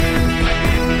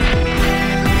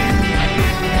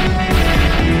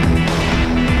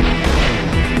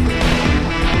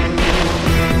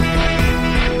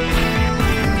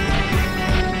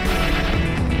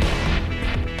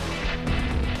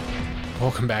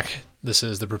back. This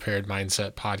is the Prepared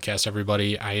Mindset Podcast,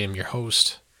 everybody. I am your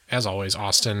host, as always,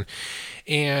 Austin.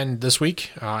 And this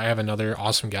week, I have another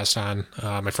awesome guest on.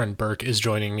 My friend Burke is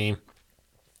joining me.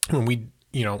 When we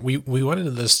went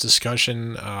into this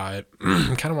discussion, kind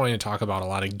of wanting to talk about a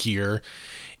lot of gear,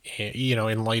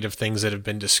 in light of things that have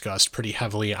been discussed pretty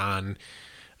heavily on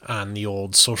the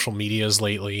old social medias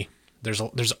lately.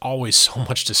 There's always so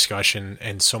much discussion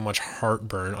and so much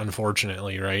heartburn,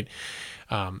 unfortunately, right?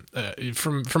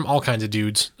 From all kinds of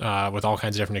dudes with all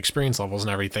kinds of different experience levels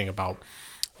and everything about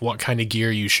what kind of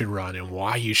gear you should run and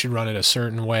why you should run it a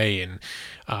certain way. And,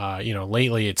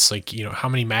 lately it's like, how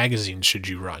many magazines should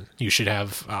you run? You should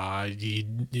have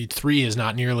 3 is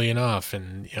not nearly enough.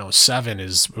 And, 7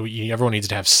 is, everyone needs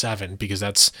to have 7 because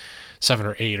that's 7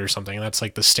 or 8 or something. And that's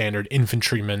like the standard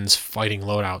infantryman's fighting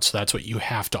loadout. So that's what you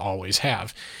have to always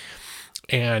have.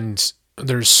 And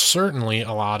there's certainly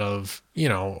a lot of,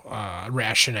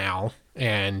 rationale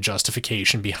and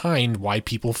justification behind why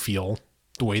people feel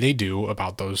the way they do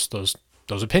about those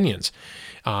opinions.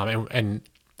 And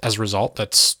as a result,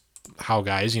 that's how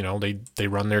guys, they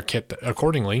run their kit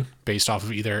accordingly based off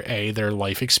of either their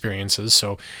life experiences.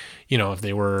 So, if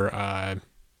they were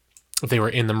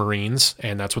in the Marines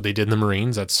and that's what they did in the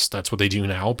Marines, that's what they do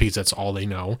now because that's all they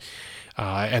know.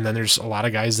 And then there's a lot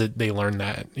of guys that they learn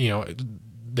that,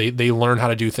 they learn how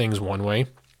to do things one way.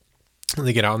 And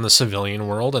they get out in the civilian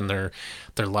world and they're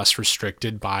less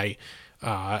restricted by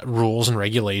rules and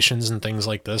regulations and things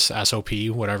like this, SOP,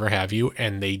 whatever have you,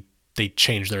 and they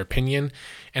change their opinion.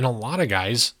 And a lot of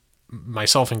guys,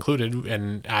 myself included,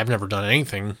 and I've never done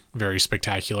anything very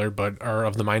spectacular, but are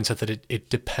of the mindset that it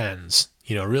depends.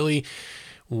 Really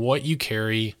what you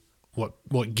carry,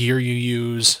 what gear you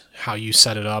use, how you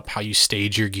set it up, how you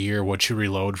stage your gear, what you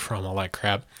reload from, all that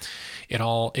crap.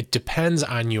 It depends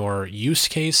on your use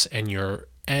case and your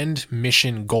end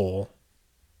mission goal.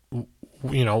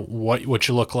 What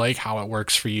you look like, how it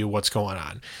works for you, what's going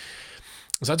on.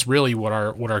 So that's really what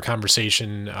our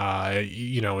conversation,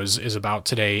 is about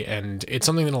today. And it's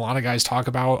something that a lot of guys talk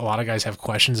about. A lot of guys have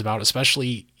questions about,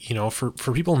 especially, for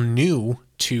people new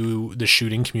to the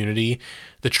shooting community,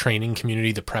 the training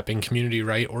community, the prepping community,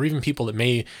 right? Or even people that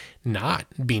may not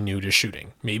be new to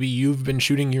shooting. Maybe you've been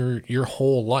shooting your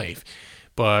whole life.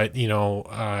 But,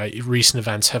 recent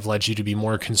events have led you to be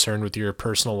more concerned with your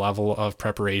personal level of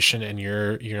preparation, and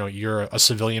you're a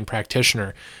civilian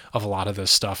practitioner of a lot of this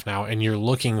stuff now, and you're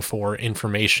looking for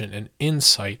information and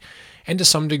insight and to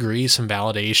some degree, some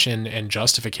validation and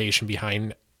justification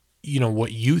behind,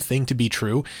 what you think to be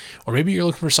true, or maybe you're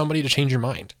looking for somebody to change your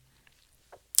mind.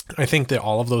 I think that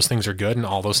all of those things are good and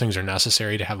all those things are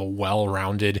necessary to have a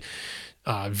well-rounded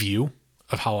view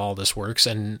of how all this works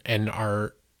and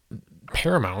are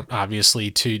paramount,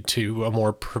 obviously, to a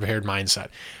more prepared mindset.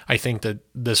 I think that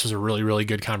this was a really, really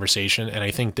good conversation, and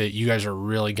I think that you guys are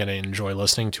really going to enjoy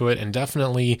listening to it and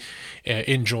definitely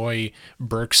enjoy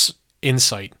Burke's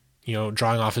insight,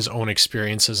 drawing off his own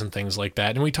experiences and things like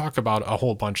that. And we talk about a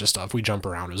whole bunch of stuff. We jump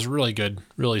around. It was a really good,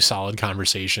 really solid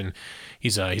conversation.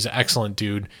 He's an excellent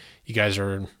dude. You guys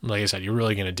are, like I said, you're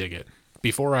really going to dig it.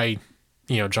 Before I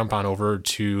jump on over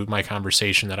to my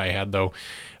conversation that I had, though,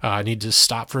 I need to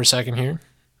stop for a second here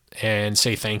and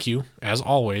say thank you, as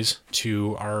always,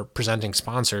 to our presenting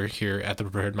sponsor here at the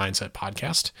Prepared Mindset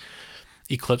Podcast,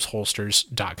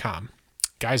 EclipseHolsters.com.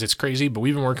 Guys, it's crazy, but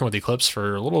we've been working with Eclipse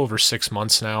for a little over 6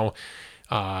 months now,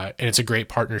 and it's a great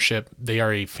partnership. They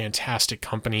are a fantastic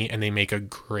company, and they make a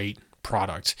great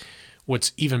product.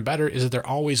 What's even better is that they're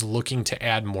always looking to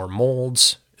add more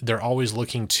molds. They're always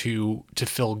looking to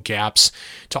fill gaps,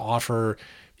 to offer,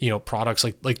 products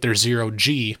like their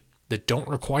 0G that don't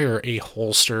require a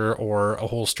holster or a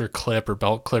holster clip or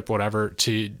belt clip, whatever,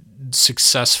 to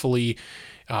successfully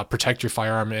protect your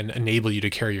firearm and enable you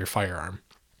to carry your firearm.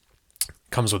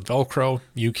 Comes with Velcro.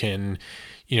 You can,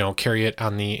 carry it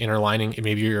on the inner lining.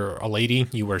 Maybe you're a lady,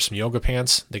 you wear some yoga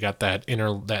pants. They got that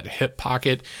hip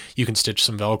pocket. You can stitch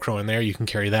some Velcro in there. You can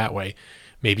carry that way.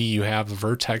 Maybe you have a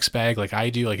Vertex bag like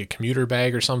I do, like a commuter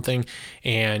bag or something,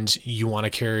 and you want to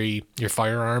carry your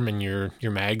firearm and your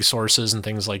mag sources and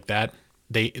things like that.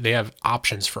 They have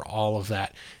options for all of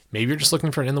that. Maybe you're just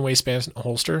looking for an in-the-waistband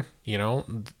holster.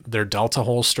 Their Delta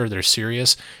holster, they're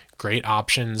serious. Great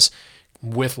options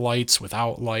with lights,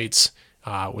 without lights,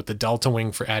 with the Delta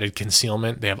wing for added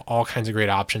concealment. They have all kinds of great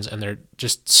options, and they're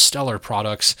just stellar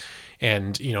products.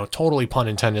 And, totally pun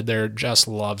intended, they're just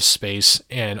love space.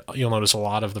 And you'll notice a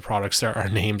lot of the products there are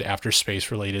named after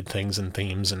space-related things and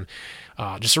themes. And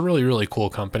just a really, really cool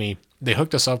company. They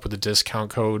hooked us up with a discount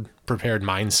code, Prepared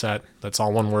Mindset. That's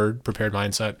all one word, Prepared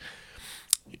Mindset.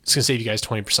 It's going to save you guys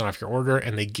 20% off your order,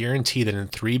 and they guarantee that in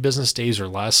 3 business days or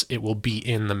less, it will be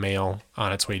in the mail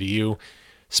on its way to you.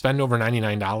 Spend over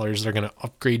 $99, they're going to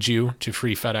upgrade you to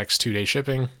free FedEx 2-day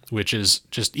shipping, which is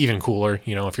just even cooler.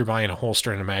 You know, if you're buying a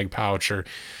holster and a mag pouch, or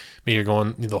maybe you're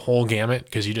going the whole gamut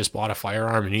because you just bought a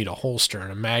firearm and you need a holster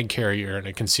and a mag carrier and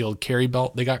a concealed carry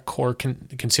belt, they got core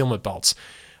concealment belts.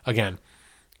 Again,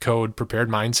 code prepared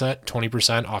mindset,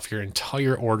 20% off your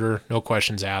entire order, no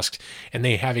questions asked. And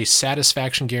they have a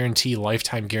satisfaction guarantee,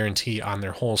 lifetime guarantee on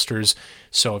their holsters.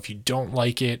 So if you don't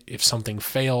like it, if something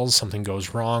fails, something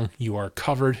goes wrong, you are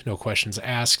covered, no questions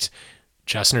asked.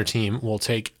 Jess and her team will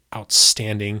take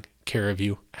outstanding care of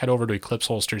you. Head over to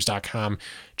eclipseholsters.com,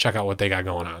 check out what they got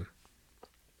going on.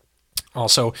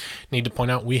 Also, need to point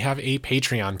out we have a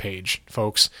Patreon page,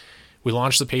 folks. We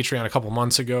launched the Patreon a couple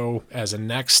months ago as a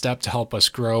next step to help us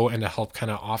grow and to help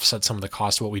kind of offset some of the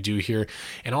cost of what we do here,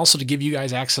 and also to give you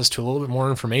guys access to a little bit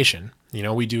more information. You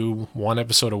know, we do 1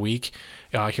 episode a week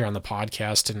here on the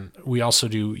podcast, and we also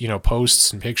do, you know,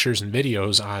 posts and pictures and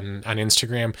videos on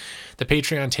Instagram. The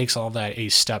Patreon takes all that a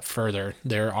step further.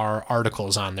 There are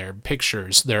articles on there,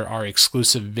 pictures, there are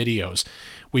exclusive videos.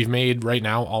 We've made right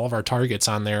now all of our targets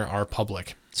on there are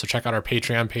public. So check out our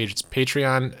Patreon page. It's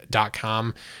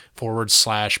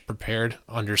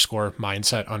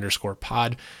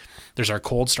patreon.com/prepared_mindset_pod. There's our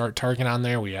cold start target on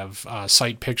there. We have a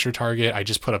sight picture target. I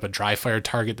just put up a dry fire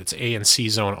target that's A and C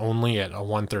zone only at a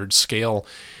 1/3 scale.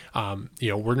 You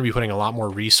know, we're going to be putting a lot more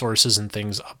resources and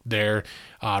things up there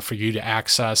for you to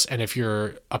access. And if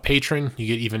you're a patron, you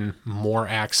get even more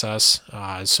access.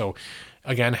 So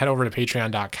again, head over to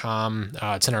patreon.com.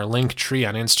 It's in our link tree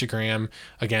on Instagram.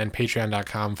 Again,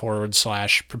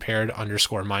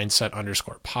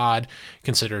 patreon.com/prepared_mindset_pod.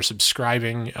 Consider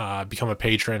subscribing, become a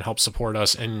patron, help support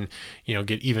us, and, you know,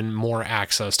 get even more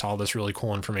access to all this really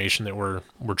cool information that we're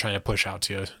trying to push out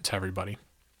to everybody.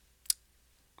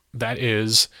 That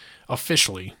is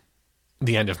officially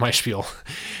the end of my spiel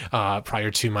prior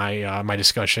to my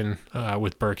discussion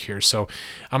with Burke here. So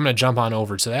I'm going to jump on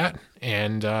over to that,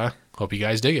 and hope you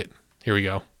guys dig it. Here we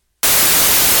go.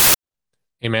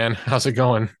 Hey man, how's it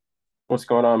going? What's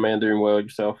going on, man? Doing well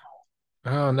yourself?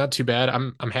 Oh, not too bad.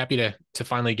 I'm happy to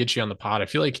finally get you on the pod. I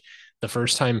feel like the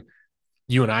first time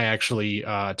you and I actually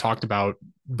talked about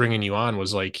bringing you on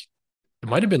was like, it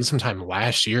might have been sometime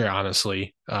last year,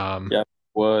 honestly. Yeah, it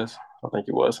was. I think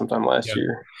it was sometime last Yeah.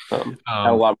 year. Had a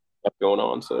Um, lot of stuff going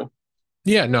on, so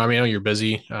yeah, no, I mean, I know you're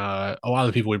busy. A lot of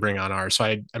the people we bring on are, so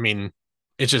I mean,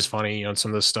 it's just funny, you know, some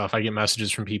of this stuff. I get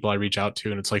messages from people I reach out to,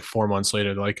 and it's like 4 months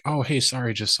later, they're like, "Oh, hey,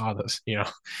 sorry, just saw this," you know.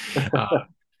 Uh,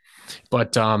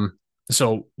 but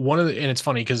so one of the, and it's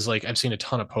funny because like I've seen a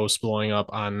ton of posts blowing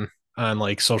up on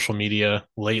like social media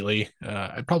lately.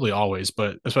 Probably always,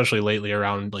 but especially lately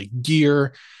around like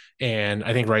gear. And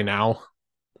I think right now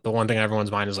the one thing on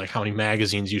everyone's mind is like how many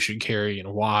magazines you should carry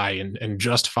and why, and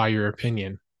justify your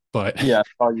opinion. But yeah,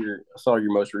 I saw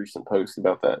your most recent post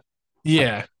about that.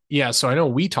 yeah, yeah. So I know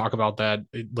we talk about that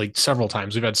like several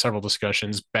times. We've had several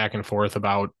discussions back and forth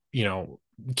about, you know,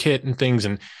 kit and things,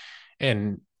 and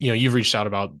you know, you've reached out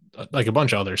about like a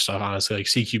bunch of other stuff, honestly, like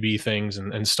CQB things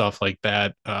and stuff like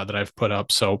that that I've put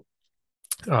up. So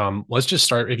let's just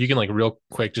start. If you can, like, real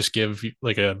quick, just give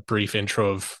like a brief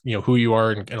intro of, you know, who you are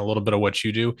and a little bit of what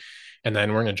you do, and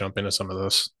then we're gonna jump into some of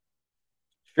this.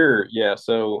 Sure, yeah.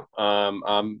 So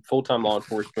I'm full-time law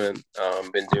enforcement.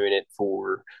 Been doing it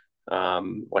for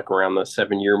like around the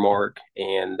 7-year mark,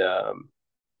 and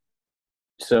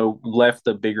so left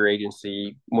the bigger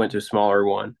agency, went to a smaller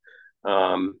one,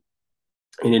 um,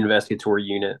 an investigatory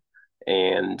unit,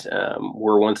 and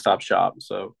we're a one-stop shop.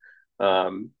 So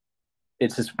um,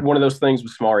 it's just one of those things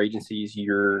with smaller agencies.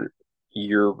 Your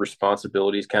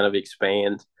responsibilities kind of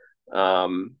expand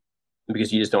um,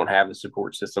 because you just don't have the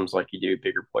support systems like you do at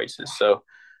bigger places. So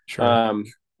Sure. um,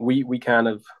 we kind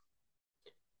of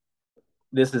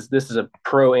this is a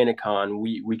pro and a con.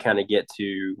 We kind of get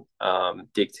to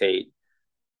dictate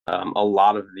a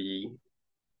lot of the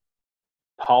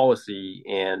policy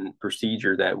and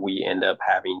procedure that we end up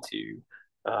having to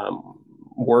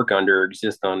work under,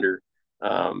 exist under,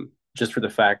 just for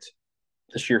the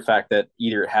sheer fact that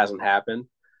either it hasn't happened,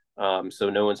 so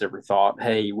no one's ever thought,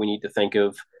 hey, we need to think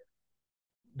of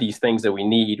these things that we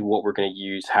need, what we're going to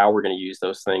use, how we're going to use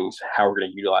those things, how we're going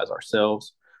to utilize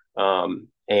ourselves.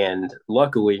 And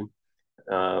luckily,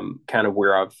 kind of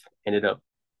where I've ended up,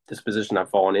 this position I've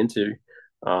fallen into,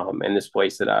 and this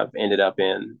place that I've ended up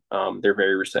in, they're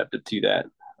very receptive to that.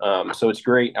 So it's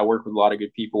great. I work with a lot of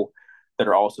good people that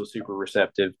are also super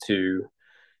receptive to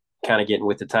kind of getting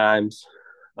with the times.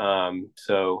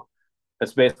 So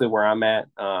that's basically where I'm at.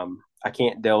 I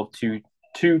can't delve too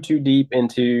too deep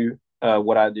into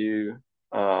what I do,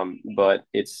 but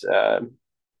it's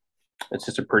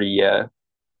just a pretty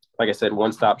like I said,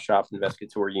 one stop shop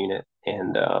investigatory unit,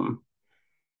 and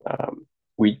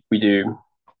we do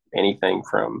anything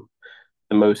from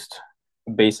the most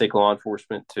basic law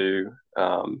enforcement to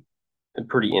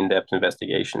pretty in depth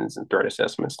investigations and threat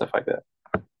assessment stuff like that.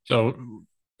 So,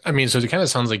 I mean, so it kind of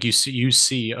sounds like you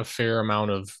see a fair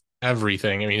amount of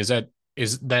everything. I mean, is that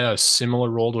a similar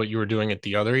role to what you were doing at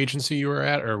the other agency you were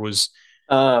at, or was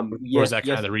Yes, that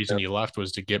kind of yes. the reason you left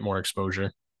was to get more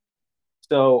exposure?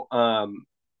 So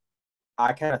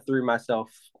I kind of threw myself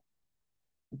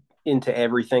into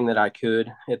everything that I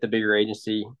could at the bigger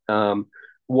agency.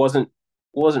 Wasn't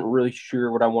wasn't really sure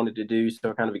what I wanted to do, so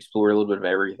I kind of explored a little bit of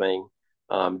everything.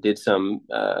 Did some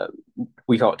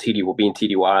we call it TD, well, being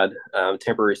TD wide,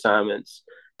 temporary assignments,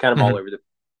 kind of all Mhm. over the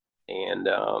and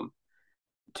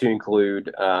to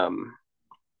include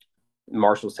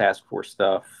Marshall's task force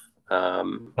stuff. I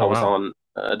Oh was wow. on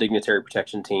a dignitary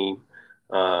protection team.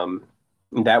 Um,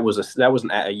 that was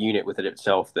a unit within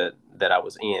itself that I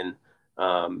was in.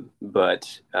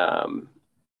 But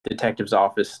detective's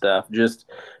office stuff. Just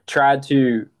tried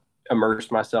to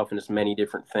immerse myself in as many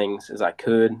different things as I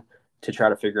could to try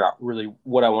to figure out really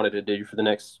what I wanted to do for the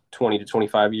next 20 to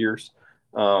 25 years.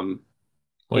 Um,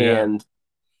 Well, yeah. and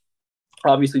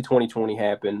obviously 2020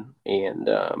 happened and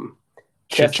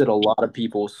Shit. tested a lot of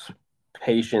people's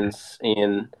patience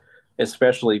in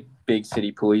especially big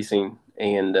city policing.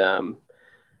 And I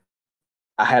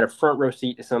had a front row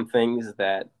seat to some things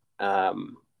that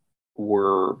um,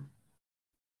 were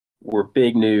were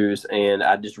big news, and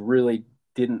I just really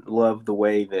didn't love the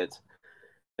way that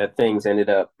things ended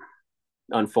up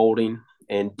unfolding,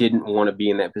 and didn't want to be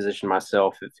in that position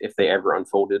myself if they ever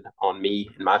unfolded on me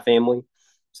and my family.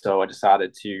 So I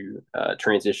decided to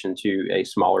transition to a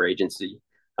smaller agency,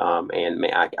 and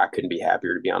man, I couldn't be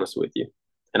happier, to be honest with you.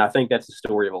 And I think that's the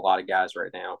story of a lot of guys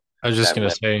right now I was just that gonna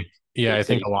left say, yeah, big I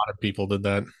think city. a lot of people did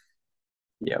that.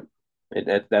 Yeah,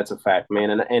 that's a fact,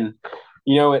 man. And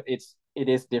you know it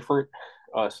is different.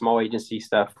 Small agency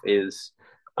stuff is,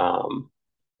 um,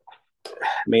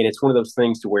 man, it's one of those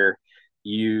things to where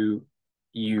you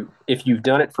if you've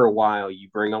done it for a while, you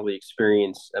bring all the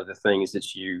experience of the things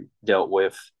that you dealt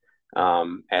with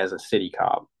as a city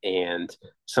cop, and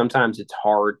sometimes it's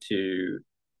hard to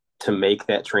make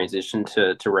that transition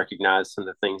to recognize some of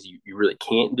the things you really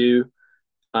can't do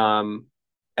um,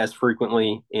 as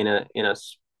frequently in a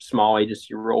small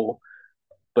agency role.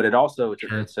 But it also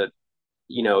Sure. it's a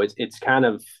it's kind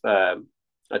of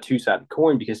a two-sided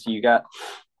coin, because you got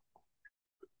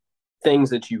things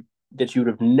that you would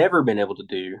have never been able to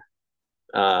do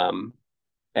um,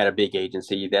 at a big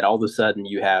agency, that all of a sudden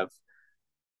you have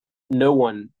no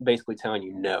one basically telling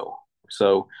you no.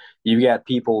 So you've got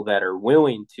people that are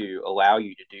willing to allow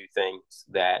you to do things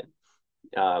that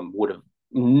would have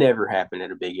never happened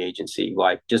at a big agency.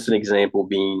 Like, just an example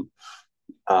being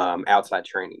outside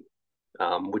training,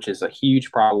 which is a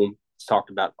huge problem. It's talked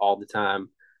about all the time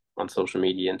on social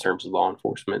media in terms of law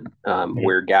enforcement, Yeah.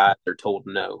 where guys are told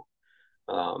no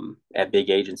at big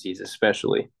agencies,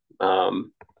 especially.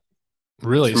 Um,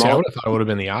 Really? See, I Small, would have thought it would have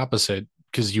been the opposite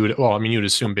because you would, well, I mean, you would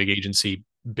assume big agency,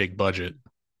 big budget.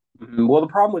 well, the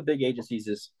problem with big agencies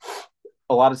is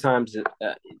a lot of times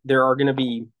there are going to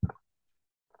be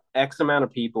X amount of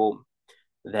people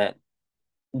that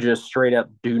just straight up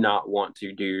do not want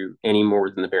to do any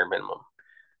more than the bare minimum.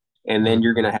 And then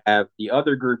you're Mhm. going to have the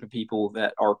other group of people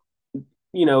that are,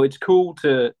 it's cool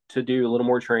to do a little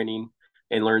more training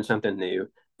and learn something new,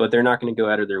 but they're not going to go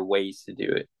out of their ways to do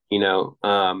it.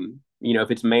 If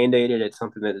it's mandated, it's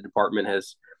something that the department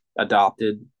has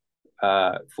adopted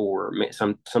for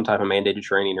some type of mandated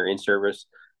training or in service.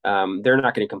 They're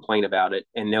not going to complain about it,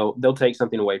 and they'll take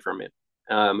something away from it.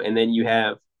 And then you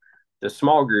have the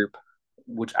small group,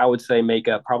 which I would say make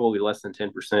up probably less than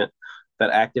 10%, that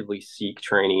actively seek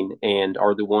training and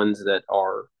are the ones that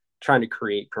are trying to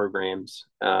create programs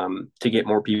to get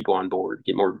more people on board,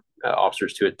 get more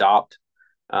officers to adopt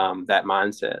that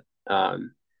mindset. You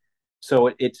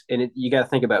got to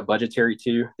think about budgetary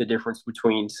too. The difference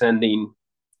between sending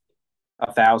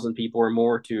 1,000 people or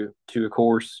more to a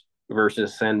course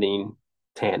versus sending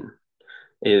 10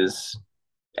 is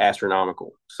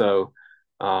astronomical. So,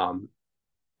 um,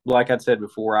 like I said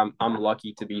before, I'm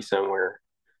lucky to be somewhere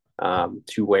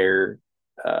to where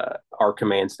our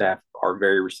command staff are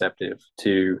very receptive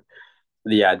to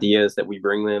the ideas that we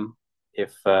bring them.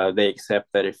 If they accept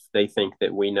that, if they think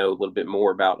that we know a little bit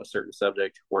more about a certain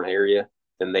subject or an area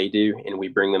than they do, and we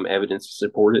bring them evidence to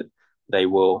support it, they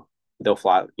will they'll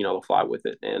fly with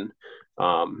it. And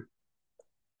um,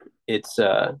 it's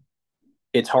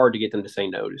it's hard to get them to say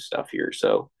no to stuff here.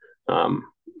 So um,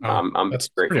 Oh, I'm that's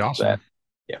pretty grateful for that. awesome.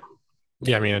 Yeah,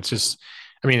 Yeah, I mean, it's just,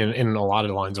 I mean, in a lot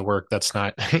of lines of work, that's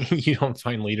not, you don't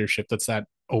find leadership that's that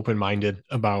open minded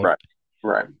about, right,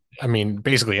 right. I mean,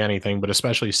 basically anything, but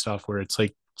especially stuff where it's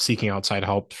like seeking outside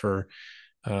help for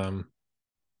um,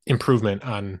 improvement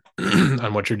on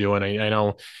on what you're doing. I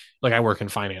know, like I work in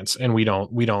finance, and we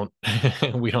don't we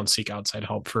don't seek outside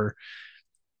help for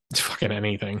fucking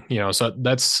anything, you know. So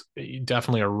that's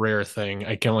definitely a rare thing.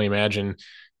 I can only imagine,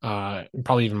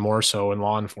 probably even more so in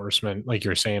law enforcement, like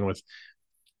you're saying, with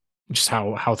just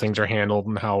how things are handled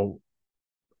and how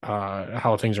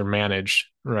things are managed,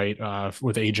 right?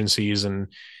 With agencies and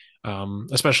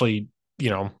especially, you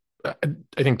know, I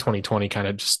think 2020 kind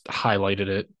of just highlighted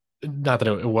it. Not that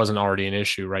it wasn't already an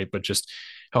issue, right? But just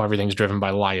how everything's driven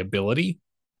by liability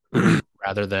Mm-hmm.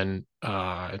 rather than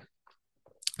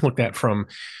looked at from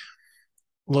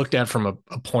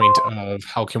a point of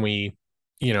how can we,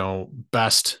 you know,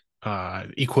 best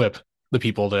equip the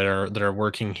people that are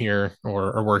working here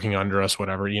or working under us,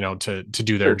 whatever, you know, to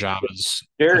do their Sure. job as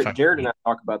Jared and effectively. I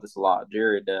talk about this a lot.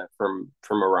 Jared from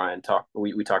Orion talk.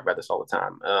 We talk about this all the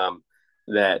time.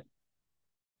 That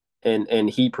and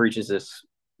he preaches this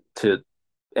to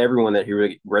everyone that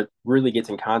he really gets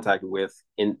in contact with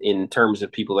in terms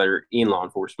of people that are in law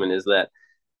enforcement is that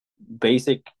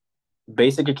basic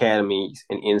basic academies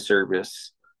and in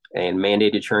service and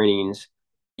mandated trainings,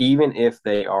 even if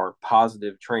they are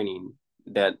positive training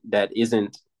that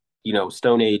isn't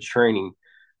Stone Age training,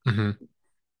 Mm-hmm.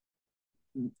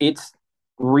 its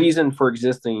reason for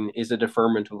existing is a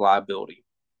deferment of liability.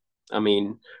 I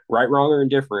mean, right, wrong, or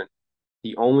indifferent,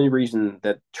 the only reason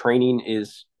that training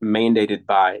is mandated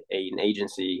by an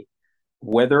agency,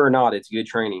 whether or not it's good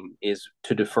training, is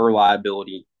to defer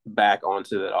liability back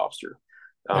onto that officer.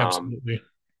 Um, Absolutely.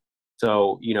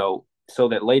 so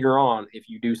that later on, if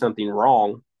you do something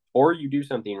wrong or you do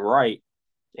something right,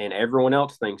 and everyone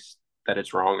else thinks that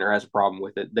it's wrong or has a problem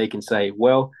with it, they can say,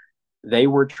 well, they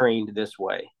were trained this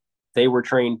way. They were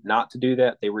trained not to do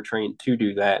that. They were trained to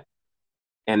do that.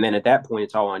 And then at that point,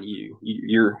 it's all on you.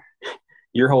 You're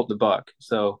holding the buck.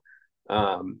 So,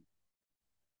 um,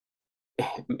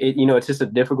 it's just a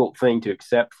difficult thing to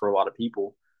accept for a lot of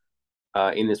people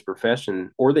in this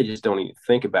profession, or they just don't even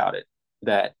think about it.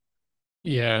 That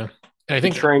Yeah. And I the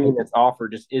think, training that's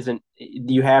offered just isn't.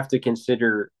 You have to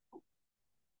consider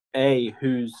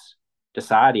who's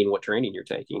deciding what training you're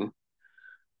taking.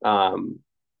 Um,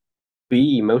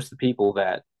 most of the people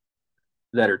that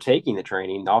are taking the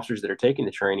training, the officers that are taking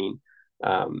the training,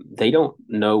 they don't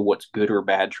know what's good or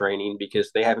bad training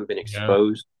because they haven't been yeah.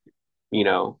 exposed, you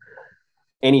know,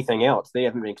 anything else. They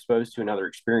haven't been exposed to another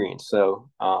experience. So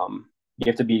you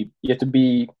have to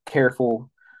be careful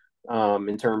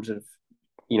in terms of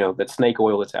that snake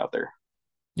oil that's out there.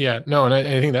 Yeah. No, and I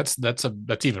think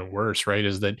that's even worse, right?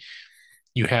 Is that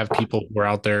you have people who are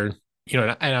out there, you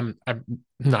know, and I'm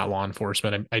not law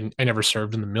enforcement. I never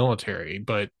served in the military,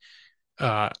 but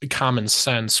common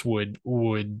sense would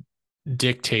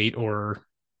dictate or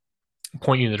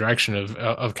point you in the direction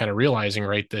of kind of realizing,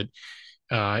 right, that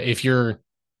if you're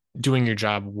doing your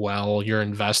job well, you're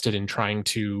invested in trying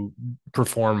to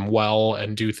perform well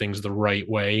and do things the right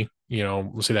way. You know,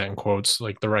 we'll say that in quotes,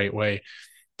 like the right way.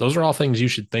 Those are all things you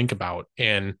should think about.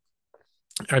 And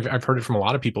I've heard it from a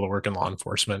lot of people that work in law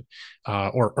enforcement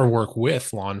or work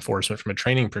with law enforcement from a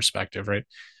training perspective, right?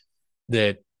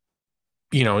 That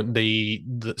you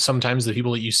know sometimes the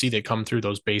people that you see that come through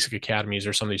those basic academies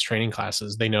or some of these training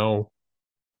classes, they know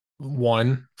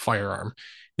one firearm,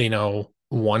 they know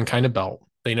one kind of belt,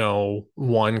 they know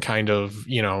one kind of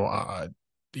the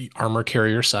armor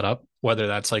carrier setup, whether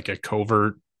that's like a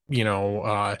covert,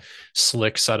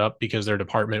 slick setup because their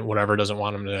department whatever doesn't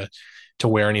want them to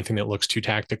wear anything that looks too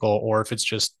tactical, or if it's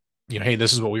just, hey,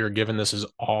 this is what we were given, this is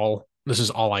all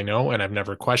I know, and I've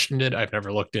never questioned it, I've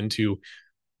never looked into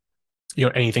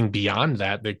anything beyond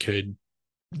that that could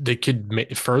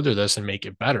further this and make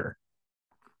it better.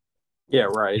 Yeah,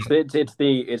 right. It's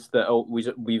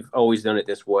the we've always done it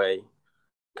this way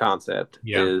concept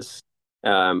Yeah. is,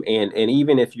 and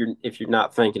even if you're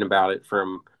not thinking about it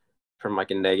from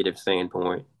like a negative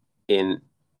standpoint, in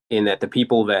in that the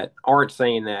people that aren't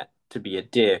saying that to be a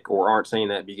dick or aren't saying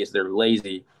that because they're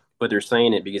lazy, but they're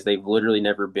saying it because they've literally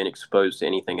never been exposed to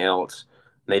anything else.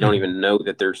 They don't Mhm. even know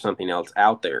that there's something else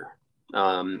out there.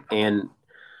 And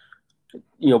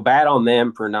bad on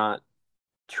them for not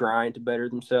trying to better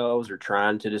themselves or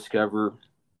trying to discover,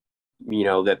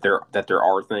 that there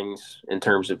are things in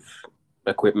terms of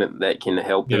equipment that can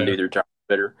help them Yeah. do their job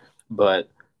better. But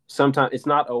sometimes it's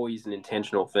not always an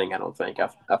intentional thing. I don't think. I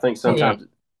think Oh yeah. sometimes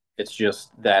it's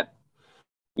just that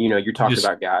you're You talking just,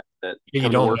 about guys that you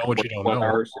come to don't work, know what work you don't 12 know.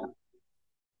 hours, and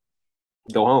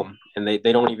go home, and they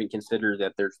don't even consider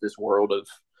that there's this world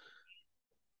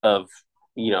of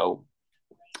you know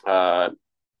uh,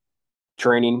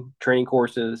 training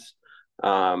courses,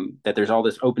 that there's all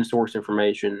this open source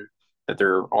information, that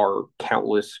there are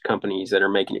countless companies that are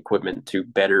making equipment to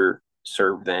better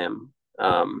serve them,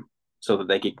 so that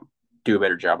they could do a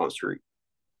better job on the street.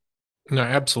 No,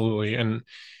 absolutely. And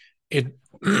it,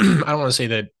 I don't want to say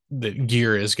that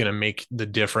gear is going to make the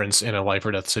difference in a life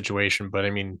or death situation, but I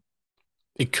mean,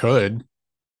 it could,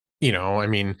 I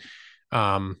mean,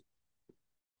 um,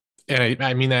 and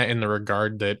I mean that in the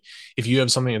regard that if you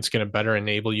have something that's going to better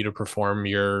enable you to perform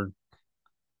your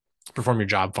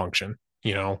job function,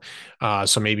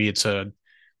 so maybe it's a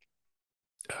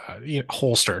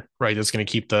holster, right? That's going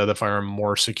to keep the firearm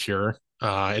more secure.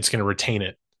 It's going to retain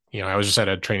it. I was just at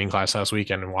a training class last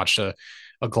weekend and watched a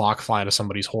Glock fly to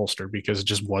somebody's holster because it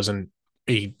just wasn't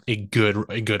a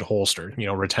good holster.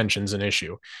 Retention's an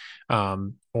issue.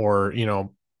 Or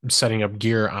setting up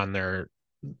gear on their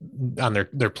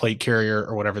plate carrier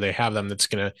or whatever they have them that's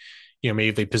going to maybe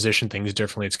if they position things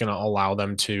differently, it's going to allow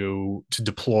them to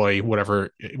deploy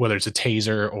whatever, whether it's a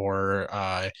taser or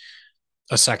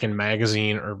a second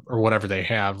magazine or whatever they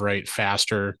have, right,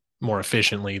 faster, more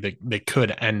efficiently, they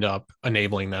could end up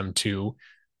enabling them to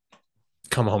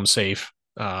come home safe,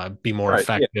 be more Right.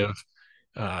 Yeah. effective,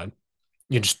 uh,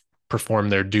 you just perform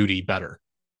their duty better,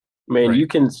 Man, right? you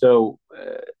can. So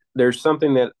there's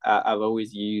something that I've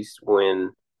always used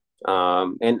when,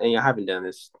 and I haven't done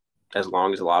this as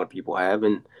long as a lot of people have,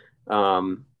 and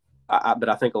but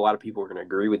I think a lot of people are going to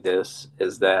agree with this,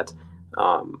 is that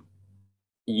um,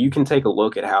 you can take a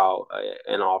look at how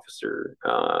an officer,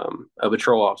 a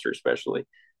patrol officer especially,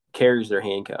 carries their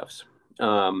handcuffs,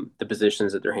 the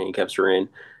positions that their handcuffs are in,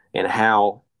 and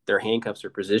how their handcuffs are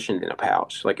positioned in a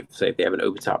pouch. Like if they have an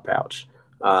open top pouch,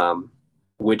 um,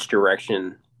 which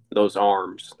direction those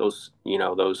arms, those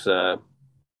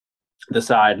the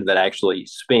side that actually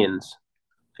spins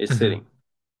is Mm-hmm. sitting.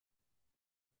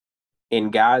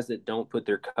 And guys that don't put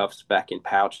their cuffs back in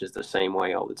pouches the same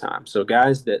way all the time. So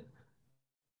guys that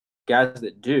pay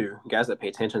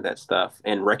attention to that stuff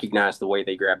and recognize the way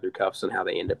they grab their cuffs and how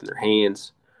they end up in their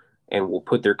hands, and will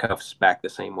put their cuffs back the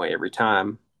same way every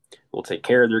time, will take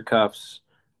care of their cuffs.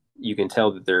 You can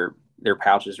tell that their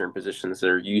pouches are in positions that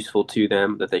are useful to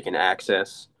them, that they can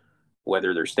access,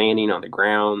 whether they're standing on the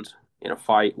ground, in a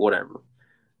fight, whatever.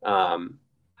 um,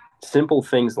 Simple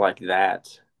things like that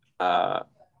uh,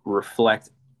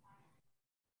 reflect,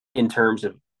 in terms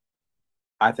of,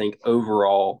 I think,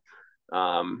 overall,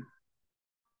 um,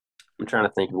 I'm trying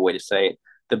to think of a way to say it.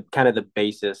 The kind of the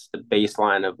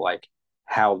baseline of like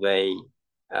how they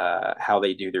how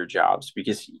they do their jobs.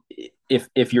 Because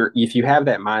if you have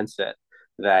that mindset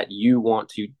that you want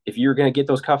to, if you're going to get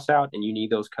those cuffs out and you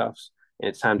need those cuffs, and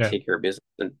it's time to Yeah. take care of business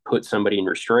and put somebody in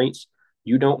restraints,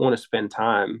 you don't want to spend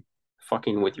time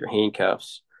fucking with your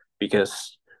handcuffs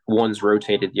because one's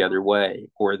rotated the other way,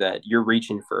 or that you're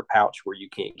reaching for a pouch where you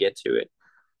can't get to it.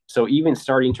 So even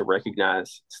starting to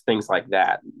recognize things like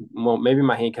that, well, maybe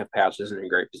my handcuff pouch isn't in a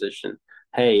great position.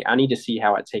 Hey, I need to see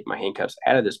how I take my handcuffs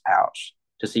out of this pouch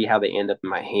to see how they end up in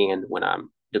my hand when I'm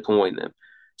deploying them.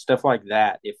 Stuff like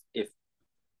that.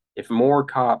 If more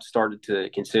cops started to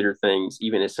consider things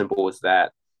even as simple as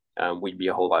that, we'd be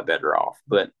a whole lot better off.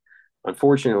 But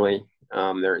unfortunately,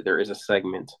 there is a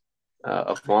segment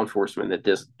of law enforcement that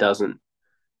just doesn't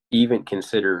even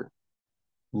consider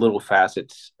little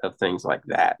facets of things like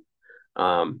that.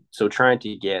 So trying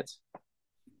to get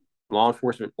law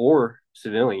enforcement or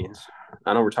civilians,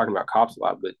 I know we're talking about cops a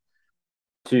lot, but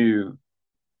to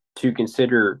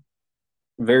consider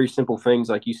very simple things,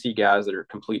 like you see guys that are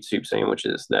complete soup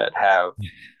sandwiches that have Yeah.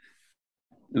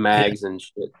 mags and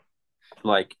shit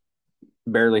like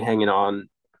barely hanging on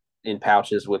in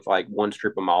pouches with like one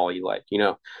strip of molly,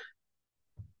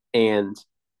 and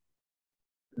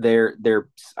they're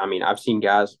I mean, I've seen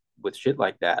guys with shit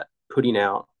like that putting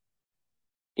out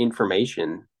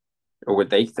information, or what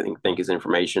they think is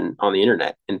information, on the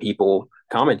internet, and people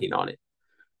commenting on it.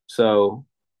 So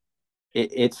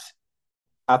it's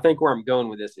I think where I'm going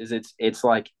with this is it's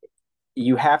like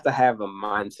you have to have a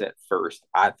mindset first,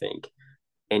 I think,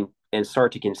 and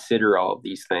start to consider all of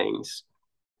these things,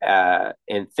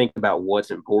 and think about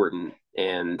what's important,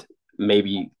 and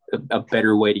maybe a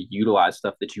better way to utilize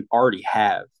stuff that you already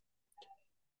have,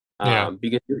 Yeah.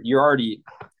 because you're already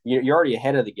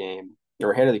ahead of the game,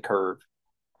 you're ahead of the curve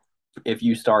if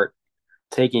you start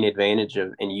taking advantage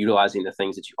of and utilizing the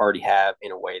things that you already have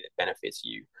in a way that benefits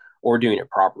you, or doing it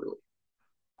properly.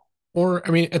 Or,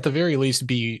 I mean, at the very least,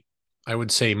 be I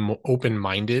would say,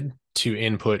 open-minded to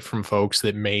input from folks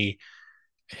that may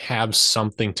have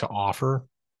something to offer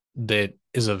that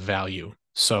is of value.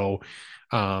 So,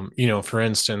 for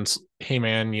instance, hey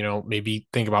man, maybe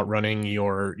think about running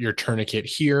your tourniquet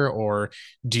here, or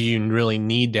do you really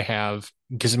need to have?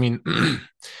 Because I mean,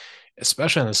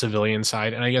 especially on the civilian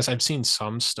side, and I guess I've seen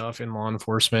some stuff in law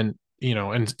enforcement,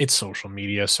 and it's social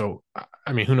media, so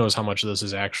I mean, who knows how much of this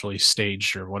is actually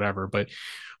staged or whatever, but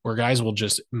where guys will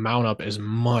just mount up as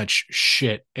much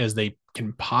shit as they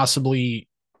can possibly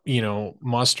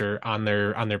muster on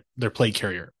their plate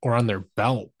carrier or on their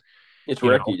belt, It's you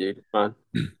Recce, know dude. It's fine.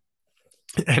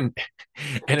 and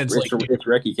it's like, dude, It's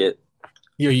Recce kit.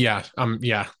 yeah,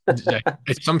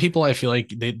 some people, I feel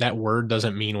like that word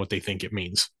doesn't mean what they think it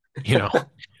means, you know It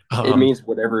um means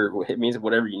whatever. It means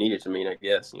whatever you need it to mean, I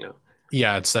guess.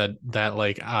 yeah, it's that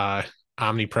like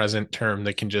omnipresent term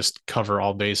that can just cover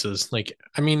all bases. Like,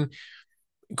 I mean,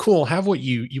 cool, have what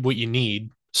you need,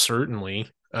 certainly.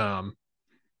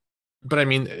 But I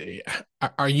mean,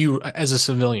 are you, as a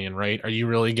civilian, right? Are you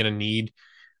really going to need,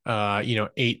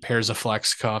 8 pairs of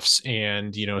flex cuffs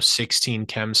and 16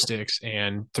 chem sticks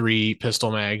and 3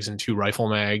 pistol mags and 2 rifle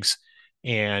mags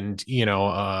and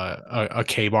a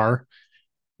K bar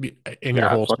in your Yeah,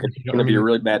 holster? fucking. It's I gonna be a mean,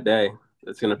 really bad day.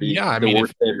 It's gonna be yeah, I the mean,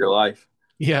 worst day of your life.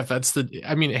 if that's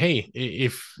I mean, hey,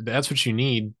 if that's what you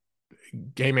need,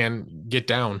 hey man, get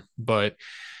down. But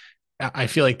I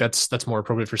feel like that's more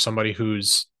appropriate for somebody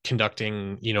who's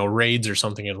conducting, raids or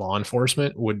something in law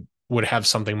enforcement, would have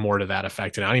something more to that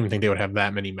effect. And I don't even think they would have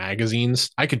that many magazines.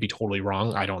 I could be totally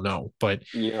wrong. I don't know, but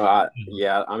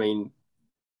Yeah, I mean,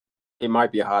 it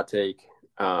might be a hot take.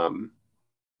 Um,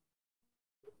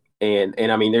 and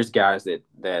I mean, there's guys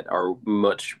that are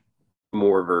much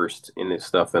more versed in this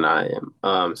stuff than I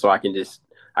am. So I can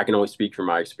only speak from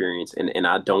my experience, and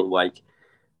I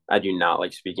do not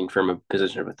like speaking from a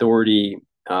position of authority.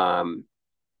 Um,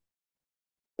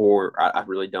 or I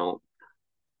really don't.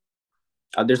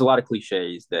 There's a lot of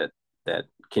cliches that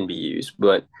can be used,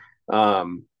 but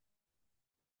um,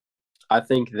 I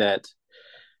think that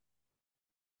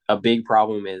a big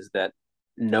problem is that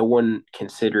no one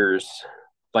considers,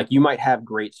 like, you might have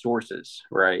great sources,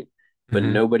 right? But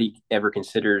mhm. nobody ever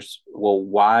considers, well,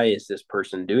 why is this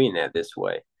person doing that this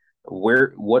way?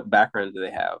 What background do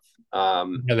they have?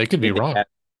 Yeah, they could be Did they wrong. have,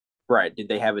 right? Did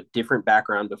they have a different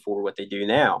background before what they do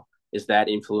now? Is that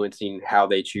influencing how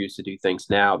they choose to do things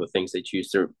now? The things they choose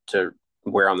to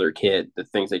wear on their kit, the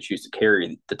things they choose to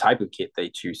carry, the type of kit they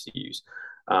choose to use.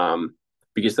 Um,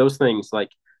 because those things, like,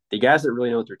 the guys that really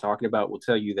know what they're talking about will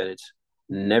tell you that it's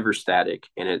never static,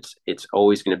 and it's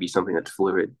always going to be something that's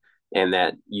fluid, and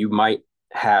that you might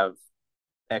have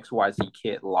XYZ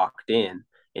kit locked in,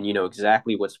 and you know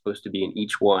exactly what's supposed to be in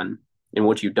each one, and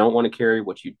what you don't want to carry,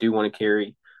 what you do want to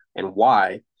carry, and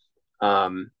why.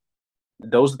 Um,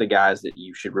 those are the guys that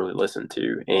you should really listen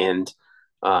to. And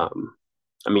um,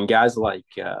 I mean, guys like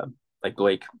uh,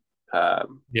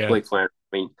 Yeah. Blake Flannery.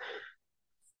 I mean,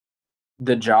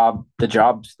 the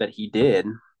jobs that he did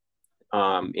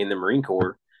in the Marine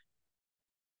Corps,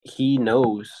 he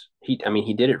knows he. I mean,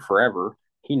 he did it forever.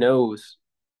 He knows,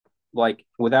 like,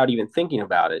 without even thinking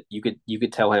about it, you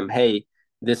could tell him, hey,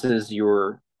 this is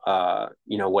your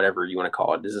whatever you want to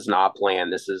call it. This is an op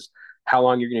plan. This is how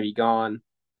long you're going to be gone.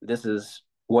 This is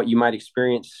what you might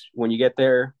experience when you get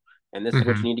there, and this is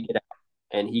what Mhm. you need to get out.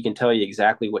 And he can tell you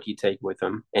exactly what he take with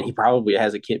him, and he probably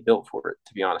has a kit built for it.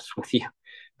 To be honest with you,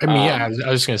 I mean, yeah, um,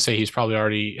 I was going to say, he's probably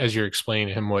already, as you're explaining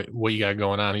to him what you got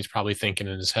going on, he's probably thinking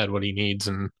in his head what he needs,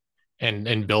 and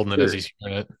building it as sure, he's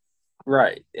hearing it.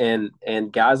 right. And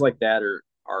guys like that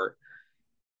are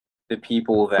the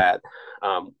people that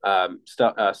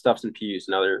Stuffs and Pews,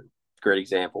 another great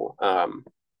example.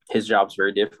 His job's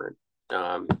very different.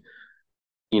 Um,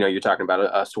 you're talking about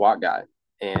a SWAT guy,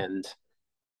 and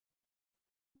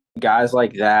guys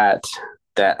like that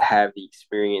have the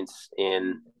experience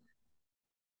in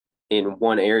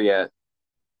one area,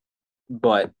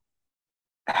 but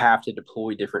have to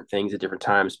deploy different things at different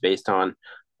times based on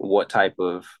what type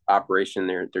of operation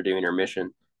they're doing or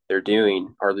mission they're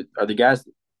doing, are the guys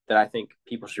that I think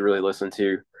people should really listen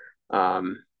to,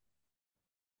 um,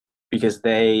 because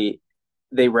they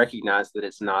recognize that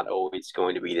it's not always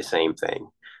going to be the same thing,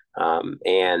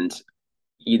 and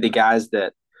the guys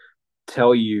that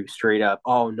tell you straight up,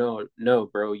 oh no no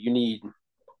bro, you need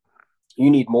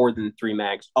more than 3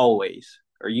 mags always,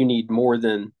 or you need more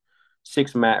than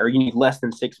 6 mag, or you need less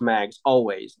than 6 mags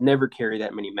always. Never carry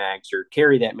that many mags, or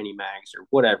carry that many mags, or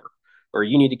whatever. Or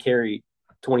you need to carry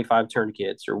 25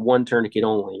 tourniquets, or one tourniquet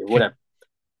only, or whatever.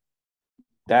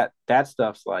 That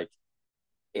stuff's like,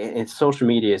 and social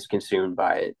media is consumed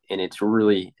by it, and it's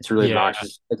really Yeah.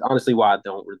 obnoxious. It's honestly why I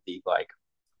don't really like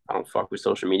I don't fuck with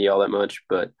social media all that much,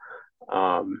 but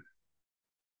um,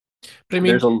 But I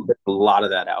mean, there's a lot of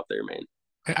that out there, man.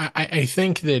 I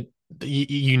think that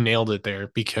you nailed it there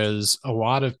because a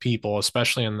lot of people,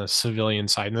 especially on the civilian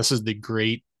side, and this is the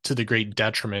great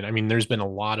detriment. I mean, there's been a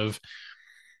lot of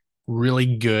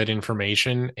really good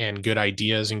information and good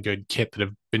ideas and good kit that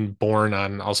have been born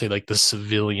on, I'll say, like the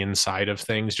civilian side of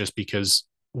things, just because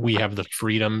we have the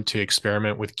freedom to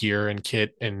experiment with gear and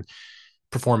kit and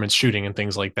performance shooting and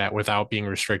things like that without being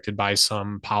restricted by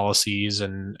some policies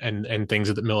and things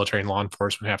that the military and law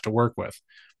enforcement have to work with.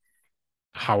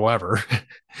 However,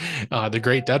 the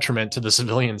great detriment to the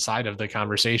civilian side of the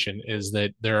conversation is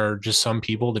that there are just some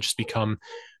people that just become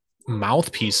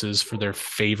mouthpieces for their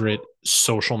favorite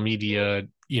social media,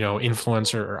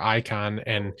 influencer or icon.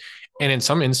 And in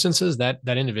some instances that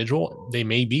individual, they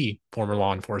may be former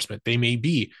law enforcement, they may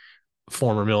be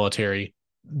former military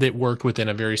that worked within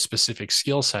a very specific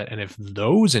skill set. And if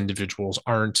those individuals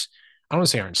aren't, I don't want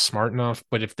to say aren't smart enough,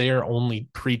 but if they are only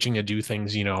preaching to do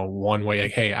things, one way,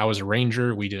 like, hey, I was a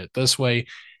ranger, we did it this way,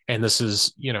 and this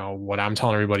is, what I'm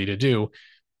telling everybody to do.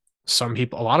 Some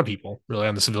people, a lot of people, really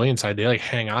on the civilian side, they like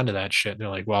hang on to that shit. They're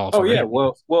like, well, if Oh I'm yeah, in,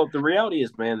 well, the reality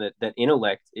is, man, that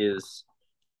intellect is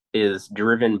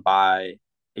driven by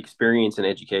experience and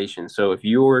education. So if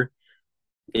your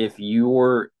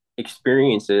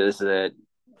experience is that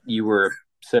you were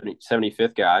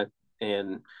 75th guy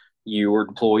and you were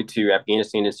deployed to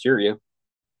Afghanistan and Syria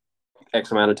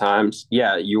X amount of times,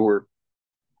 yeah, your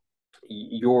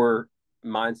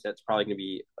mindset's probably going to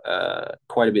be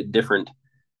quite a bit different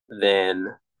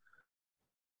than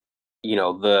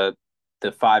the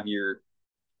 5 year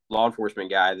law enforcement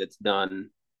guy that's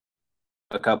done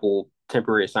a couple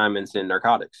temporary assignments in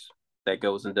narcotics that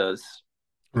goes and does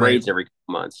right, raids every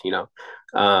couple months.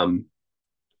 Um,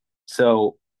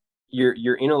 so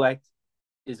your intellect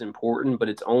is important, but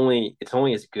it's only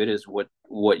as good as what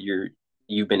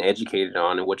you've been educated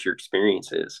on and what your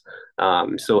experience is.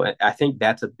 So I think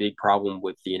that's a big problem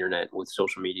with the internet, with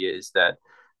social media, is that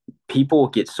people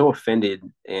get so offended,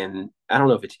 and I don't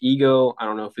know if it's ego, I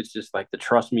don't know if it's just like the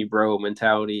trust me bro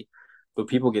mentality, but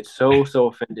people get so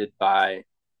offended by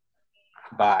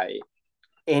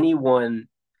anyone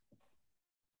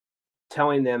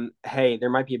telling them, hey, there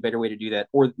might be a better way to do that,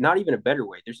 or not even a better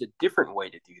way, there's a different way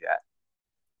to do that.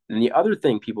 And the other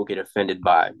thing people get offended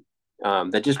by,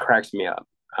 that just cracks me up,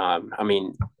 I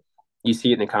mean, you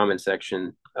see it in the comment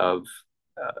section of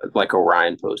like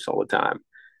Orion posts all the time,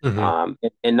 mm-hmm.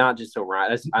 and not just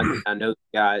Orion. I know the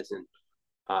guys, and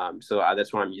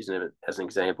that's why I'm using it as an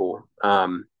example.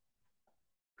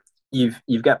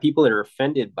 You've got people that are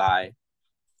offended by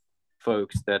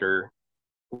folks that are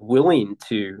willing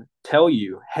to tell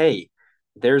you, hey,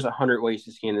 there's 100 ways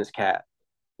to skin this cat.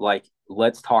 Like,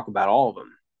 let's talk about all of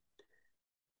them.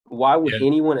 Why would Yeah,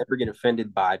 anyone ever get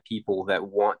offended by people that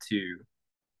want to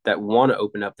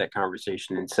open up that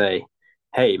conversation and say,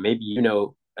 hey, maybe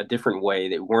a different way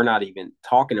that we're not even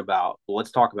talking about. Well,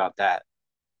 let's talk about that.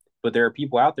 But there are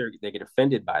people out there that get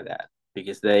offended by that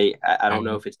because I don't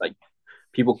know yeah. if it's like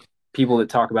people that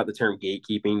talk about the term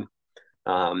gatekeeping.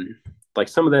 Um, like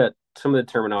some of the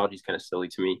terminology is kind of silly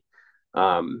to me.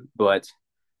 But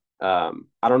I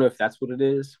don't know if that's what it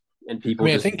is. And I people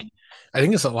mean, just I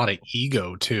think it's a lot of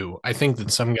ego too. I think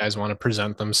that some guys want to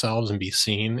present themselves and be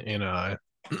seen in a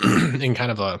in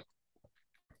kind of a,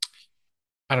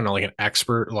 I don't know, like an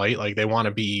expert light. Like they want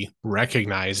to be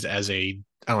recognized as a,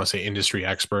 I don't want to say industry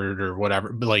expert or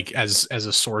whatever, but like as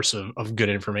a source of good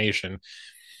information.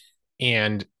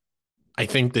 And I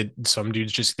think that some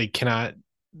dudes just they cannot,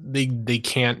 they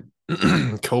can't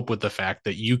cope with the fact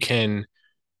that you can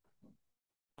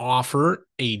offer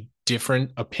a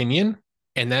different opinion,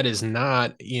 and that is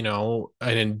not, an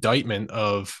indictment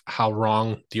of how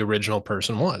wrong the original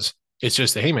person was. It's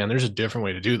just that, hey man, there's a different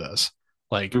way to do this.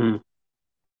 Like, mm,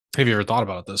 have you ever thought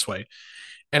about it this way?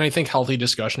 And I think healthy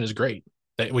discussion is great,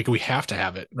 that we have to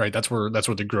have it, right? That's where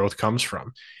the growth comes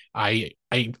from. I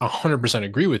 100%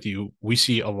 agree with you. We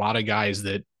see a lot of guys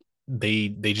that they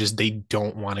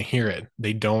don't want to hear it.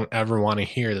 They don't ever want to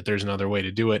hear that there's another way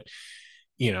to do it.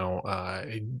 you know uh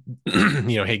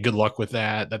hey, good luck with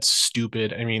that, that's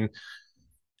stupid. I mean,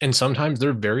 and sometimes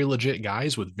they're very legit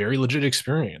guys with very legit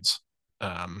experience.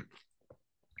 um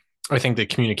I think that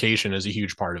communication is a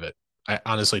huge part of it. I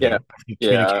honestly yeah, do. I think yeah,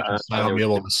 communication I style, know be what you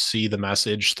able mean. to see the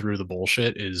message through the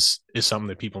bullshit is something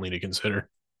that people need to consider.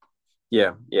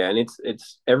 Yeah, and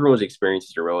it's everyone's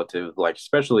experiences are relative, like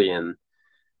especially in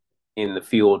the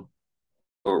field,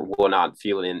 or well, not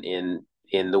field, in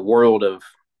the world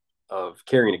of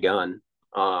carrying a gun,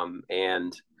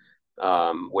 and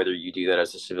whether you do that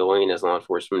as a civilian, as law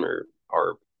enforcement,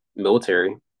 or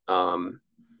military,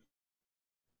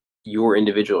 your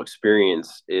individual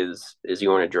experience is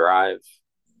going to drive,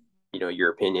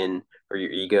 your opinion or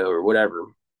your ego or whatever.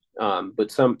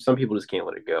 But some people just can't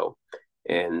let it go,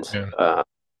 and Yeah.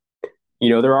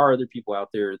 there are other people out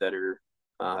there that are,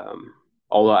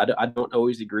 although I don't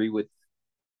always agree with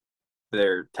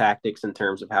their tactics in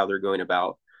terms of how they're going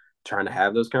about trying to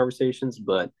have those conversations,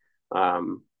 but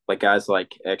like guys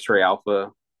like X-Ray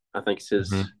Alpha, I think it's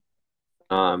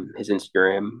Mhm. his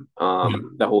Instagram, Yeah.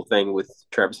 the whole thing with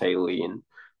Travis Haley and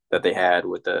that they had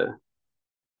with the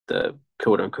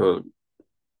quote unquote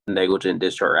negligent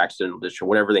discharge, accidental discharge,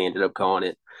 whatever they ended up calling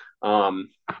it. Um,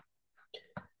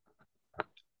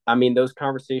 I mean, those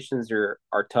conversations are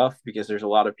tough because there's a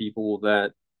lot of people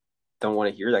that don't want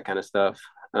to hear that kind of stuff.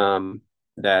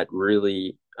 That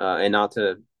really, and not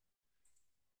to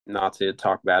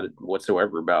talk about it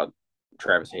whatsoever about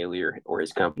Travis Haley or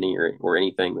his company or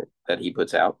anything that he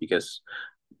puts out, because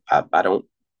I don't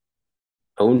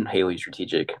own Haley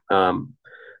Strategic.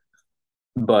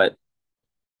 But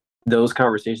those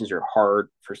conversations are hard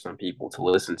for some people to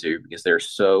listen to because they're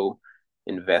so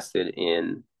invested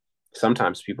in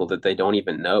sometimes people that they don't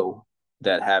even know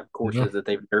that have Yeah. courses that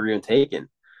they've never even taken.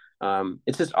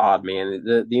 It's just odd, man.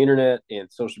 The internet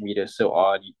and social media is so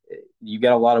odd. You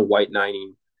got a lot of white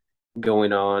knighting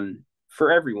going on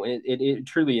for everyone. It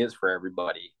truly is for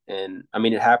everybody. And I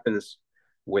mean, it happens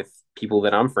with people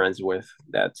that I'm friends with,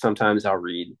 that sometimes I'll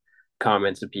read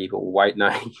comments of people white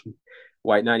knighting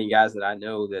white knighting guys that I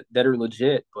know that are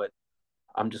legit, but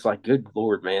I'm just like, good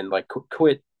Lord, man, like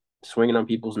quit swinging on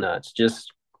people's nuts.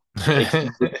 Just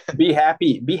be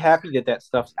happy that that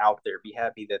stuff's out there. Be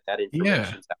happy that that Yeah.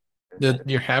 information's out there, and That that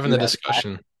you're having you the have access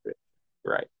discussion. to it.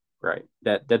 Right, right.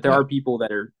 That there Yeah. are people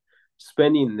that are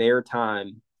spending their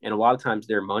time and a lot of times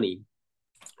their money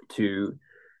to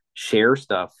share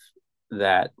stuff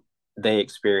that they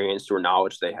experienced or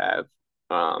knowledge they have,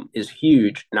 is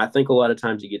huge. And I think a lot of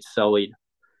times it gets sullied,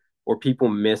 or people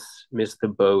miss the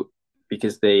boat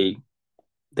because they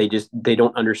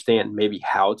don't understand maybe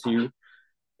how to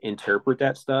interpret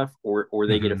that stuff, or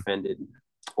they get Mhm. offended,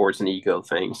 or it's an ego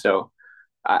thing. So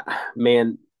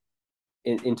man,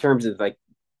 in terms of like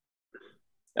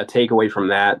a takeaway from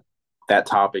that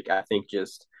topic, I think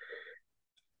just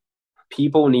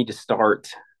people need to start,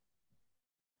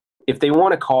 if they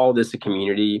want to call this a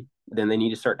community, then they need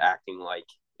to start acting like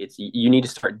you need to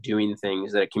start doing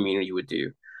things that a community would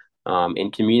do.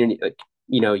 In community, like,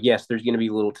 yes, there's going to be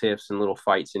little tiffs and little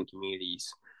fights in communities,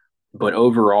 but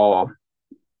overall,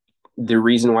 the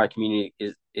reason why community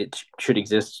should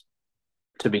exist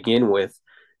to begin with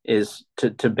is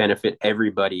to benefit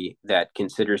everybody that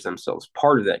considers themselves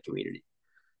part of that community.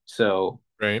 So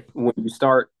Right. when you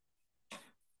start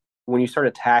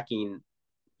attacking,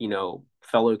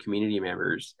 fellow community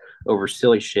members over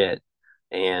silly shit,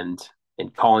 and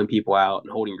calling people out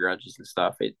and holding grudges and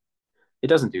stuff, it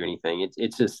doesn't do anything.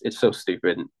 It's just it's so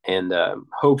stupid. And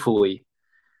hopefully,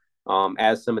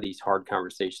 as some of these hard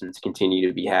conversations continue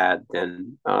to be had,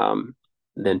 then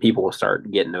people will start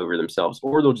getting over themselves,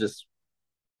 or they'll just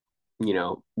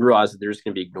realize that they're just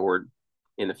going to be ignored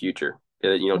in the future.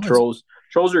 Well, Trolls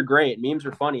are great, memes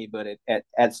are funny, but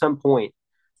at some point,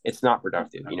 it's not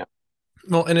productive.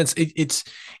 and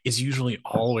it's usually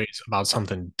always about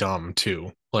something dumb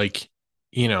too. Like,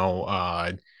 you know,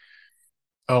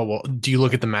 oh well, do you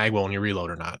look at the magwell when you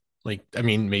reload or not? Like, I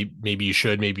mean, maybe you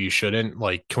should, maybe you shouldn't.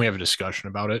 Like, can we have a discussion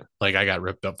about it? Like, I got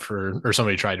ripped up or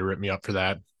somebody tried to rip me up for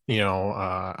that,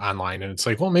 online, and it's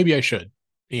like, well, maybe I should.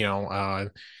 You know,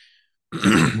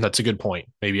 that's a good point.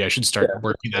 Maybe I should start Yeah.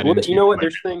 working that Well, into you know what? my.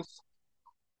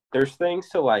 There's things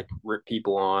to like rip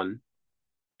people on,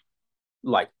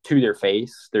 like to their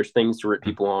face. There's things to rip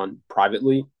people on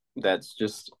privately. That's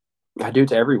just I do it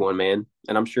to everyone, man.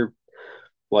 And I'm sure,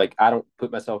 like, I don't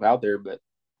put myself out there, but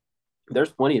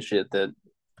there's plenty of shit that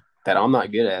I'm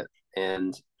not good at,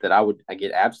 and that I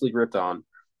get absolutely ripped on.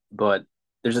 But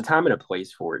there's a time and a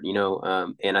place for it,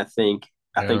 and I think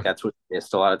Yeah. that's what's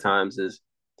missed a lot of times is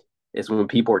when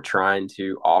people are trying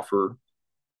to offer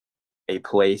a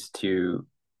place to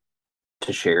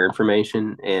share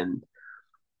information and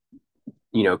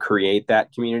create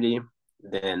that community,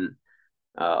 then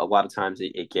a lot of times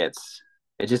it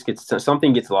just gets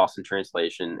something gets lost in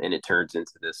translation, and it turns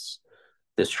into this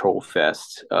troll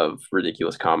fest of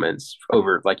ridiculous comments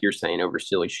over, like you're saying, over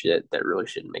silly shit that really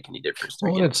shouldn't make any difference to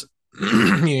Well, and begin it's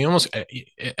you almost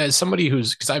as somebody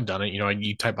who's because I've done it.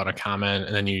 You type out a comment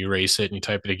and then you erase it and you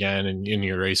type it again and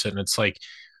you erase it, and it's like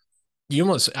you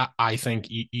almost, I think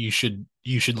you should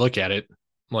look at it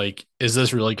like, is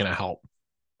this really going to help?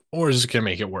 Or is it going to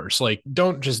make it worse? Like,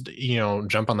 don't just,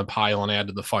 jump on the pile and add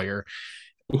to the fire.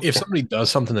 If somebody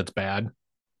does something that's bad,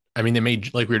 I mean, they may,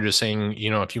 like we were just saying,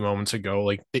 a few moments ago,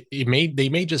 like they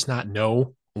may just not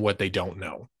know what they don't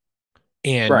know.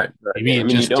 And Right, right. maybe I it mean,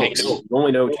 you just don't. takes, You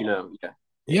only know what you know. Yeah,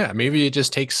 yeah. yeah, maybe it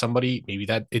just takes somebody, maybe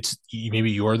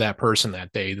you're that person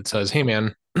that day that says, hey,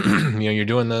 man, you're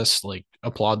doing this, like,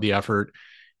 applaud the effort.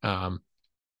 Um,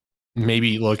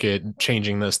 Maybe look at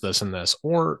changing this, and this.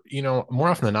 Or, more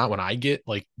often than not, when I get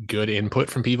like good input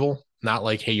from people, not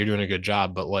like, hey, you're doing a good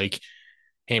job, but like,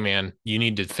 hey, man, you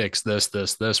need to fix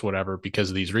this, whatever, because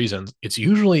of these reasons. It's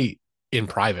usually in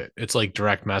private. It's like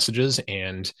direct messages.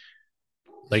 And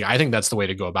like, I think that's the way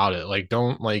to go about it. Like,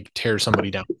 don't like tear somebody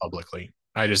down publicly.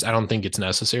 I don't think it's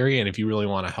necessary. And if you really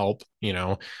want to help,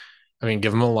 I mean,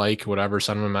 give them a like, whatever,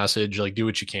 send them a message, like, do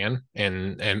what you can,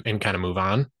 and kind of move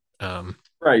on.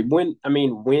 Right. When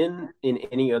in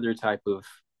any other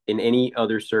in any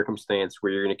other circumstance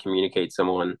where you're going to communicate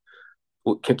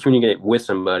with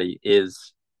somebody,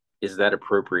 is that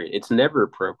appropriate? It's never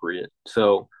appropriate.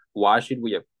 So why should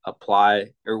we apply,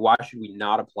 or why should we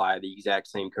not apply the exact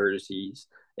same courtesies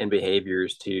and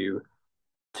behaviors to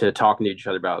talking to each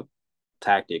other about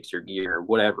tactics or gear or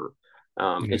whatever?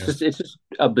 It's Yeah. just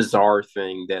a bizarre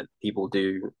thing that people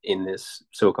do in this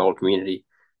so-called community,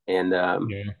 and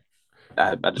Yeah.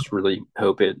 I just really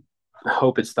hope it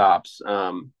stops.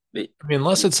 I mean,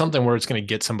 unless it's something where it's going to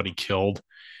get somebody killed,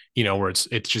 where it's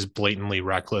just blatantly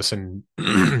reckless, and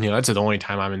that's the only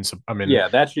time I'm in. Yeah,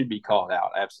 that should be called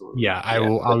out. Absolutely. Yeah,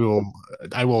 Yeah.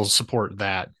 I will support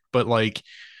that. But like,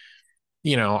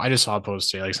 I just saw a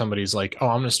post today, like somebody's like, oh,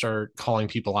 I'm gonna start calling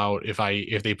people out if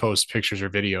they post pictures or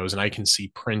videos and I can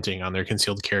see printing on their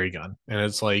concealed carry gun, and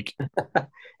it's like,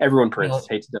 Everyone you know, prints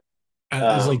hates them.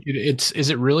 it's like Um, is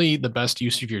it really the best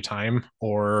use of your time,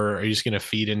 or are you just gonna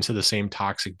feed into the same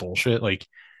toxic bullshit? Like,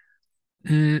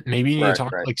 maybe you need to right,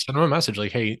 talk, right, like, send them a message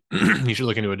like, hey, you should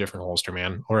look into a different holster,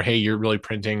 man. Or, hey, you're really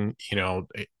printing,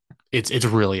 it's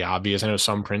really obvious. I know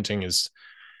some printing is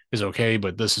okay,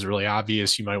 but this is really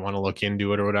obvious. You might want to look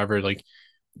into it or whatever. Like,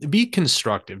 be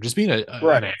constructive. Just being an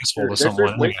right. asshole Sure. to someone There's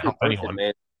isn't ways gonna to help approach it, anyone.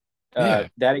 man. Yeah.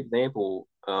 That example,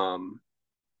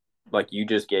 like you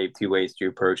just gave two ways to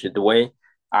approach it. The way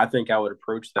I think I would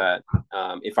approach that,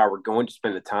 if I were going to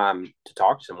spend the time to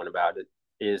talk to someone about it,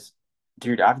 is,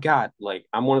 dude, I'm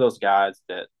one of those guys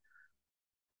that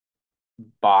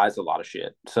buys a lot of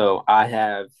shit. So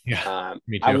Yeah.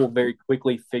 Me I too. will very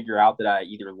quickly figure out that I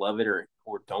either love it or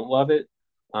don't love it.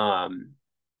 Um,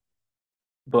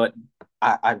 but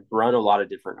I run a lot of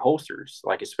different holsters,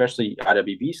 like especially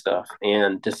IWB stuff,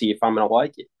 and to see if I'm gonna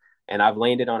like it. And I've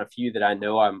landed on a few that I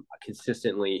know I'm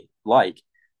consistently like,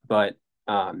 but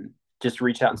just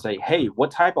reach out and say, hey, what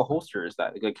type of holster is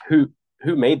that? Like who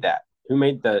made that? Who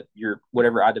made your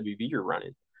whatever IWB you're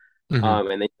running? Hmm.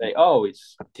 And they say, oh,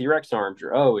 it's T-Rex arms,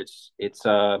 or oh, it's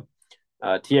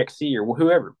TXC or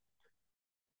whoever,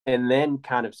 and then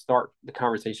kind of start the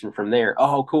conversation from there.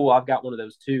 Oh, cool, I've got one of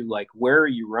those too. Like, where are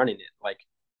you running it? Like,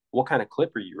 what kind of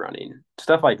clip are you running?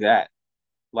 Stuff like that.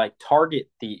 Like, target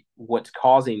the what's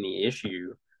causing the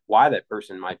issue, why that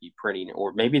person might be printing,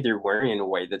 or maybe they're wearing in a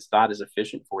way that's not as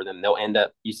efficient for them. They'll end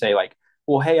up, you say like,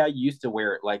 well, hey, I used to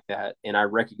wear it like that, and I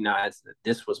recognize that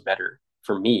this was better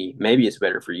for me. Maybe it's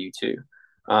better for you too.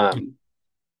 Um,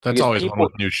 That's because always one people,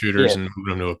 with new shooters yeah, and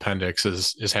moving them to appendix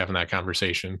is having that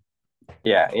conversation.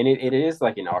 yeah, and it is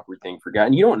like an awkward thing for guys.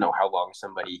 And you don't know how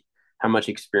much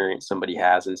experience somebody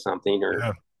has in something, or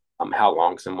Yeah. how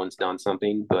long someone's done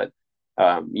something. But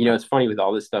it's funny with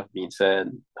all this stuff being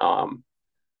said.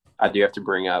 I do have to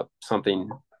bring up something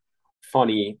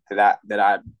funny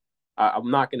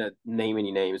I'm not going to name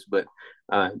any names, but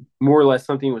more or less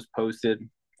something was posted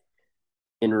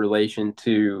in relation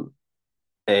to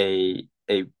a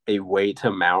way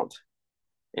to mount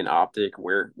an optic,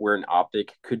 where an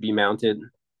optic could be mounted,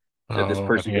 that this Oh, I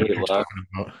person think I know really what you're loved.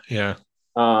 talking about. Yeah.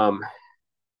 Um,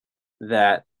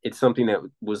 that it's something that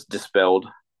was dispelled,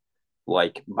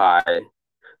 like, by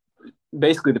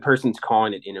basically the person's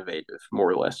calling it innovative, more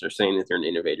or less. They're saying that they're an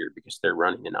innovator because they're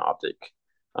running an optic,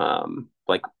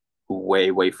 like,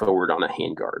 way forward on a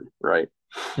handguard, right?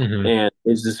 Hmm. And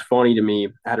it's just funny to me.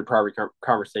 I had a private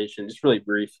conversation, just really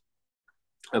brief,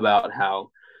 about how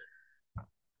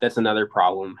that's another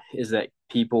problem, is that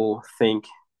people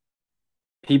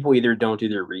either don't do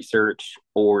their research,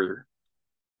 or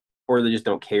they just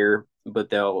don't care, but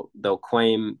they'll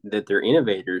claim that they're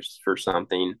innovators for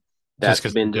something Just that's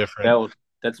because they're been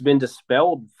different.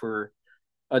 dispelled for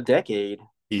a decade,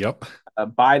 Yep.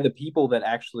 by the people that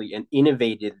actually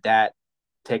innovated that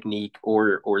technique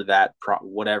or that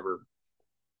whatever,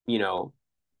 you know,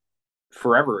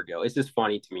 forever ago. It's just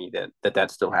funny to me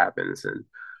that still happens. And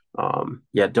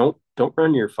yeah, don't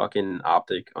run your fucking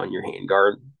optic on your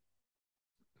handguard,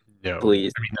 No,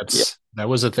 please. I mean Yeah, that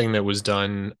was a thing that was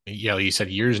done. Yeah, like you said,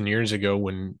 years and years ago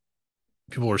when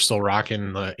people were still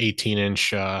rocking the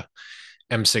 18-inch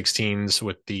M16s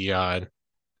with the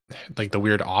like the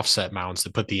weird offset mounts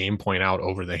that put the aim point out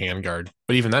over the handguard.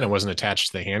 But even then, it wasn't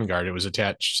attached to the handguard; it was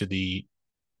attached to the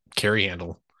carry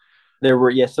handle.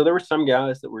 so there were some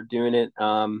guys that were doing it.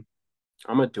 I'm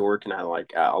a dork and I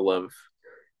love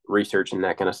researching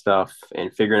that kind of stuff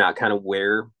and figuring out kind of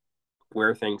where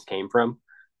things came from,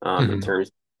 in Mm-hmm.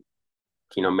 terms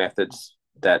of, methods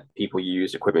that people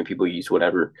use, equipment people use,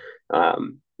 whatever.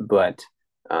 But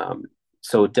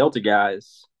so Delta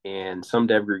guys and some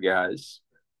Dev Group guys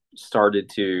started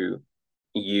to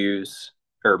use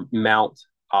or mount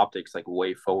optics like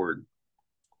way forward,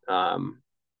 um,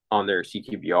 on their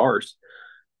CQBRs,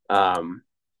 um,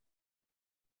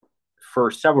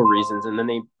 for several reasons, and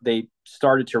then they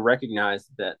started to recognize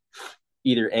that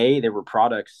either A, there were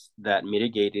products that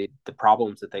mitigated the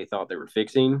problems that they thought they were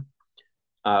fixing,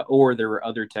 or there were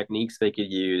other techniques they could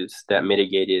use that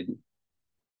mitigated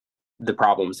the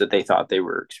problems that they thought they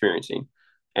were experiencing.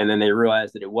 And then they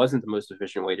realized that it wasn't the most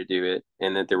efficient way to do it,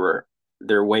 and that there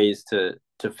are ways to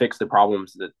fix the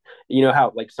problems that,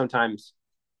 how like sometimes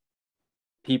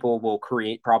people will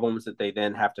create problems that they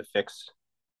then have to fix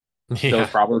those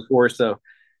Yeah. problems for. So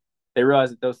they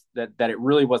realized that it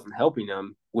really wasn't helping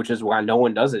them, which is why no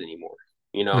one does it anymore.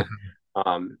 You know,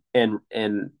 Mhm.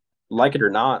 and like it or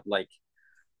not, like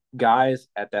guys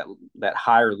at that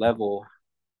higher level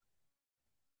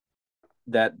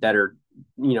that are,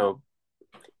 you know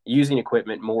using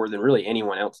equipment more than really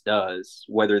anyone else does,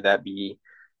 whether that be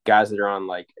guys that are on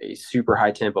like a super high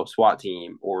tempo SWAT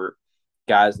team or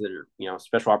guys that are,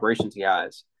 special operations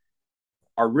guys,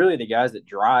 are really the guys that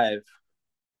drive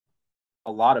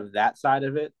a lot of that side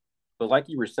of it. But like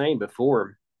you were saying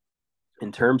before,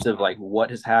 in terms of like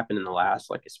what has happened in the last,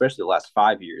 like especially the last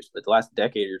 5 years, but the last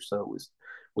decade or so, was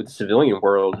with the civilian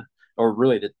world, or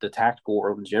really the tactical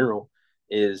world in general,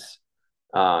 is,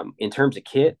 in terms of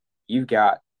kit, you've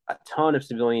got a ton of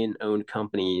civilian owned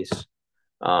companies,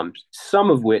 some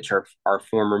of which are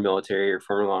former military or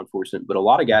former law enforcement, but a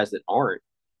lot of guys that aren't,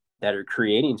 that are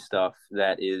creating stuff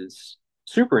that is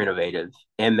super innovative,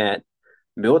 and that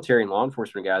military and law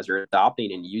enforcement guys are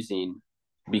adopting and using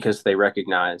because they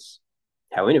recognize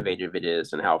how innovative it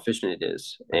is and how efficient it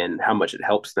is and how much it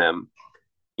helps them,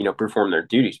 perform their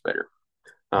duties better.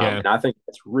 Yeah. And I think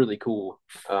that's really cool.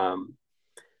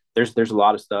 There's a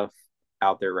lot of stuff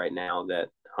out there right now that,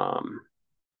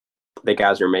 the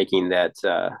guys are making that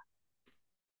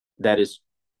is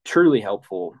truly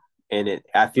helpful, and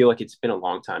I feel like it's been a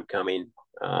long time coming.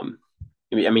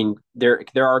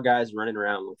 There are guys running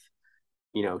around with,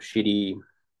 shitty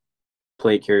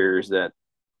plate carriers that,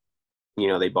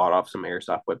 they bought off some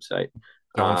airsoft website.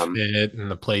 Don't Um, fit and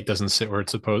the plate doesn't sit where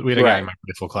it's supposed. We had a guy in right,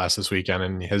 my rifle class this weekend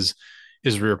and his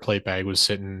rear plate bag was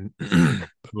sitting it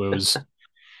was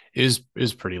is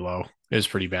pretty low. It was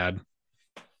pretty bad.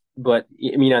 but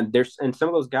there's, and some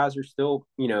of those guys are still,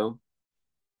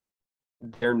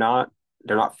 they're not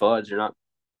they're not fudge, they're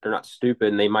not stupid,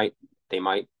 and they might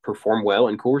perform well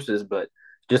in courses, but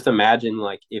just imagine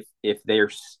like if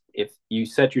you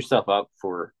set yourself up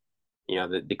for,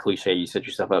 the cliche, you set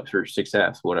yourself up for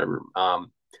success, whatever.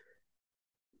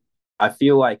 I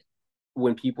feel like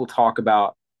when people talk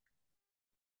about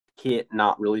kit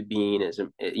not really being as,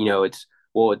 it's,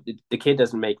 well, the kit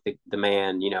doesn't make the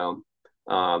man,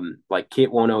 like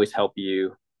kit won't always help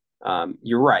you.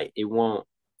 You're right, it won't.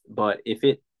 But if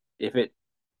it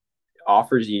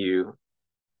offers you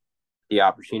the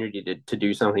opportunity to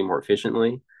do something more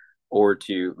efficiently, or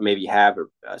to maybe have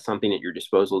something at your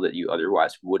disposal that you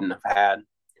otherwise wouldn't have had,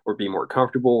 or be more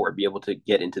comfortable, or be able to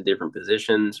get into different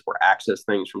positions, or access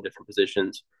things from different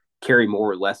positions, carry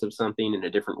more or less of something in a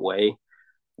different way,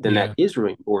 then that Yeah. is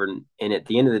really important. And at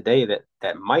the end of the day,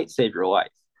 that might save your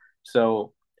life.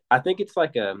 So I think it's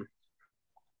like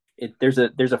there's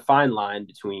a fine line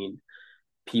between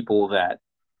people that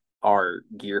are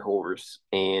gear whores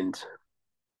and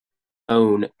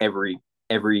own every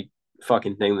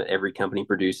fucking thing that every company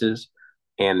produces,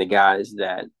 and the guys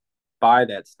that buy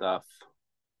that stuff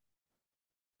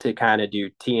to kind of do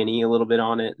T&E a little bit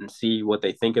on it and see what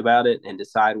they think about it and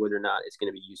decide whether or not it's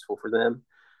going to be useful for them.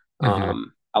 Hmm.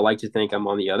 I like to think I'm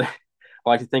on the other. I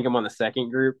like to think I'm on the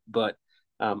second group, but,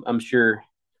 I'm sure,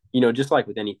 just like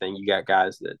with anything, you got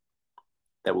guys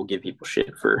that will give people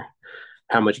shit for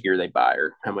how much gear they buy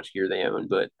or how much gear they own.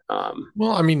 But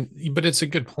Well, I mean, but it's a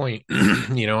good point. I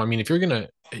mean, if you're gonna,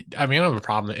 I mean, I don't have a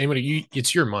problem. Anybody,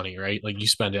 it's your money, right? Like you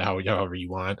spend it however you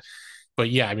want. But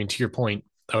yeah, I mean, to your point,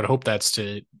 I would hope that's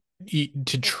to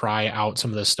try out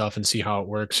some of this stuff and see how it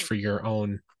works for your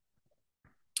own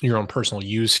personal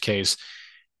use case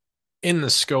in the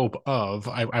scope of,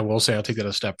 I will say, I'll take that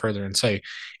a step further and say,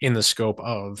 in the scope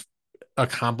of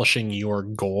accomplishing your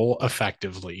goal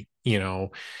effectively,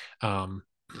 um,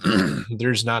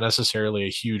 there's not necessarily a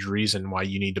huge reason why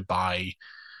you need to buy,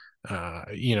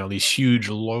 these huge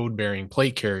load bearing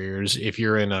plate carriers if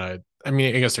you're in I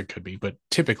mean, I guess there could be, but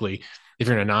typically, if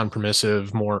you're in a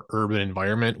non-permissive, more urban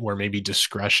environment where maybe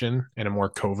discretion and a more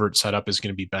covert setup is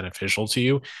going to be beneficial to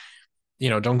you,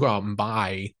 don't go out and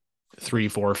buy three,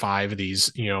 four, five of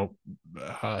these,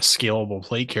 scalable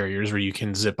plate carriers where you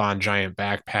can zip on giant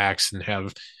backpacks and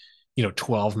have,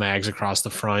 12 mags across the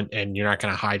front and you're not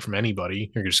going to hide from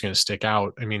anybody. You're just going to stick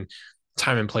out. I mean,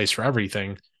 time and place for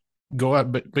everything. Go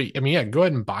out, but I mean, yeah, go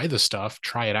ahead and buy the stuff,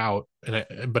 try it out.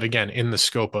 But again, in the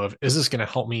scope of, is this going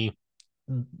to help me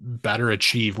better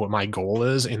achieve what my goal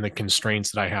is in the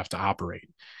constraints that I have to operate?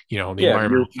 The yeah,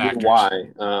 environmental your factors.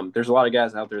 why. There's a lot of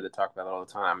guys out there that talk about it all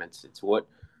the time. It's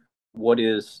what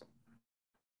is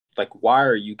like, why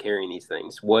are you carrying these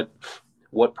things? What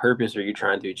purpose are you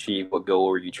trying to achieve? What goal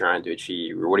are you trying to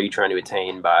achieve? Or what are you trying to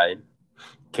attain by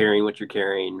carrying what you're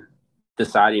carrying,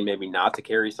 deciding maybe not to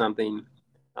carry something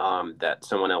that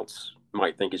someone else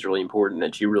might think is really important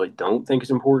that you really don't think is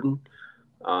important.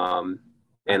 Um,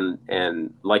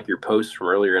 and like your post from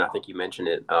earlier, and I think you mentioned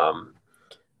it,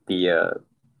 the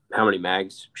how many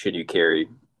mags should you carry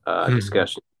Hmm.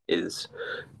 discussion is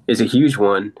a huge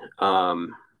one,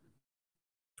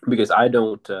 because I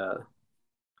don't.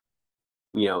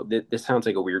 This sounds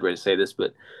like a weird way to say this,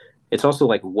 but it's also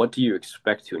like, what do you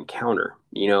expect to encounter?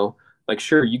 Like,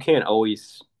 sure, you can't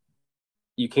always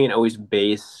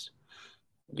base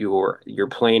your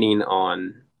planning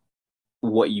on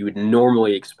what you would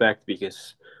normally expect,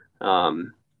 because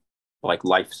um like,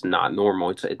 life's not normal.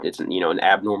 It's an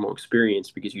abnormal experience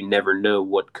because you never know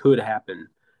what could happen.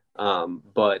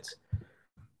 But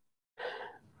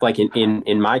like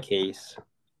in my case,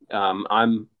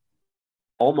 I'm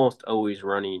almost always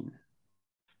running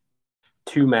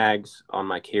two mags on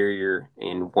my carrier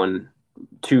and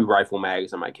two rifle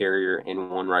mags on my carrier and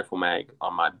one rifle mag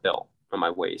on my belt on my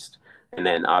waist, and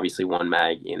then obviously one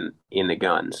mag in the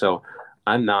gun. So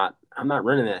I'm not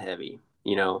running that heavy.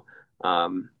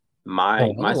 Um, Well,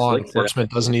 my a lot my of law slick setup.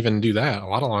 enforcement doesn't even do that. A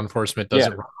lot of law enforcement Yeah,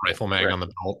 doesn't run a rifle mag right, on the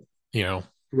belt.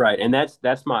 right, and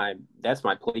that's my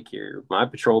plate carrier, my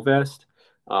patrol vest.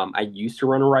 I used to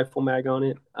run a rifle mag on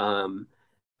it.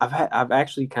 I've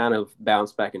actually kind of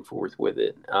bounced back and forth with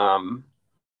it.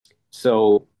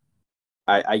 So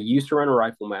I used to run a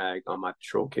rifle mag on my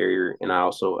patrol carrier, and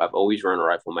I've always run a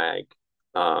rifle mag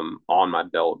on my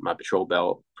belt, my patrol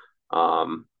belt.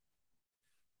 Um,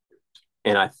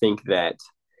 and I think that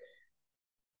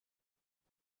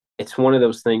it's one of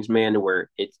those things, man, to where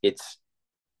it's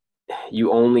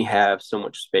you only have so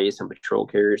much space on patrol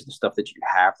carriers, the stuff that you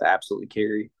have to absolutely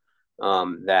carry.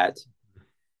 That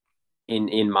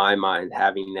in my mind,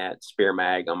 having that spare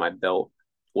mag on my belt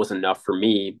was enough for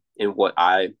me in what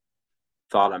I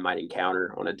thought I might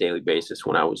encounter on a daily basis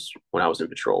when I was in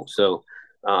patrol. So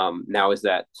now, is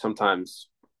that sometimes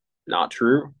not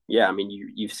true? Yeah, I mean,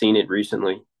 you've seen it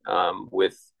recently,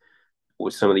 with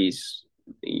some of these,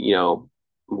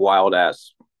 wild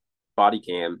ass body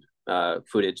cam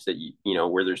footage that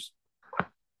where there's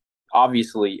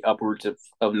obviously upwards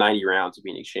of 90 rounds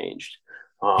being exchanged.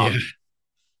 Yeah, Um,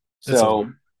 that's a lot.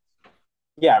 so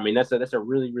yeah, I mean, that's a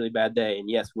really really bad day. And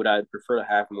yes, would I prefer to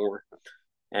have more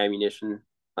ammunition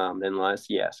than less?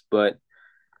 Yes, but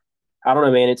I don't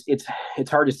know, man.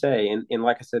 It's hard to say, and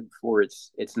like I said before,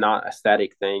 it's not a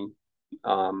static thing.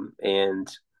 And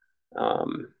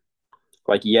um,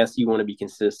 like, yes, you want to be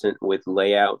consistent with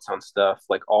layouts on stuff.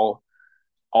 Like, all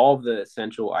of the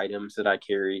essential items that I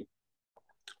carry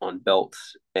on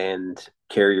belts and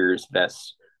carriers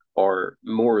vests are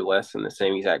more or less in the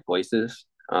same exact places,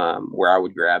 where I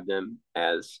would grab them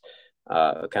as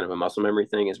kind of a muscle memory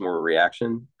thing, is more a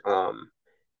reaction.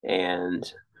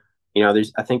 And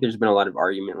I think there's been a lot of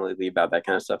argument lately about that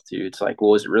kind of stuff too. It's like,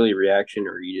 well, is it really a reaction,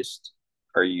 or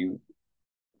are you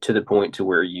to the point to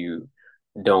where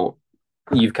don't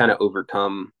you've kind of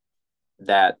overcome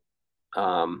that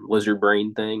lizard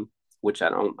brain thing, which I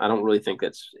don't really think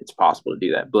it's possible to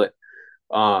do that. But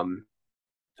um,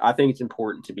 I think it's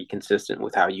important to be consistent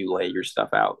with how you lay your stuff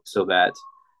out, so that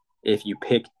if you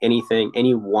pick anything,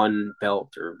 any one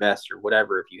belt or vest or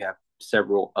whatever, if you have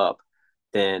several up,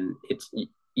 then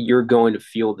you're going to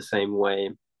feel the same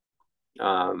way.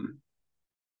 Um,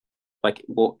 like,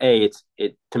 well, it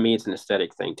to me, it's an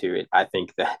aesthetic thing too. I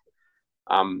think that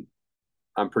I'm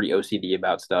I'm pretty OCD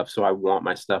about stuff, so I want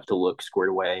my stuff to look squared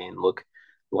away and look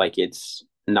like it's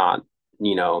not,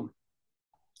 you know,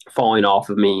 falling off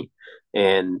of me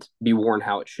and be worn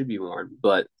how it should be worn.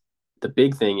 But the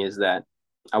big thing is that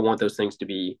I want those things to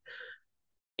be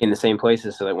in the same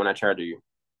places so that when I try to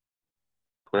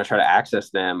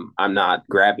access them, I'm not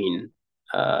grabbing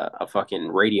a fucking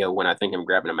radio when I think I'm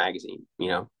grabbing a magazine. You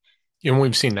know? And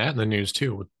we've seen that in the news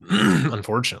too,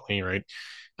 unfortunately, right?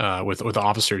 With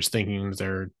officers thinking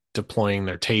they're deploying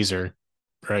their taser,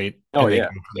 right? Oh And they go yeah,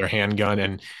 for their handgun,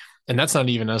 and that's not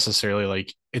even necessarily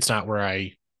like it's not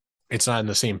in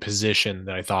the same position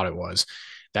that I thought it was.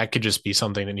 That could just be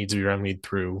something that needs to be remedied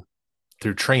through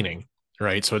training,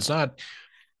 right? So it's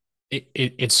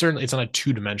certainly it's not a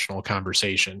two-dimensional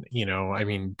conversation, I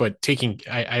mean, but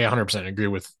I 100% agree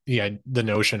with the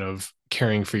notion of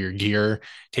caring for your gear,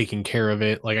 taking care of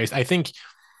it. Like I think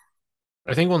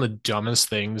one of the dumbest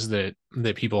things that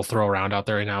people throw around out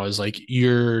there right now is like,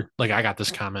 you're like, I got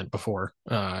this comment before,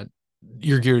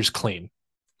 your gear is clean,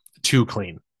 too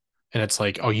clean. And it's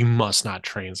like, oh, you must not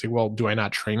train. It's like, well, do I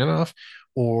not train enough,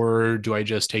 or do I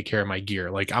just take care of my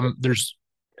gear? Like, there's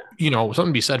something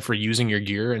to be said for using your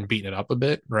gear and beating it up a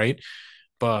bit, right?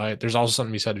 But there's also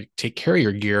something to be said to take care of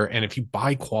your gear. And if you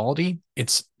buy quality,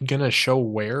 it's gonna show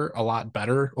wear a lot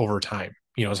better over time.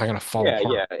 It's not gonna fall yeah,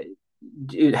 apart.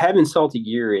 yeah. Having salty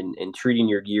gear and treating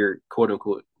your gear quote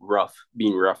unquote rough,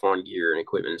 being rough on gear and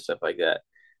equipment and stuff like that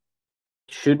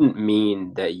shouldn't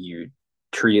mean that you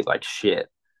treat it like shit.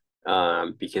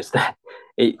 Because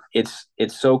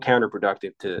it's so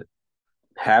counterproductive to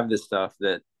have the stuff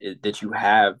that you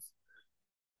have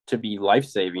to be life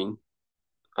saving,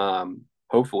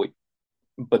 hopefully,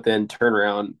 but then turn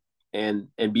around and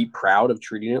be proud of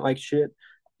treating it like shit.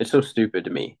 It's so stupid to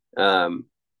me.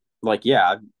 Like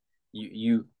yeah, you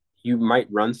you you might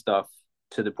run stuff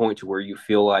to the point to where you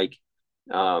feel like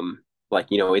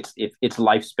its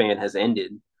lifespan has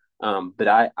ended.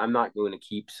 But I'm not going to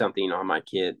keep something on my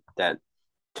kid that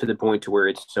to the point to where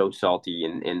it's so salty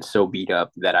and so beat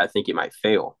up that I think it might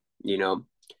fail, you know?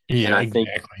 And Yeah, I think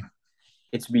exactly.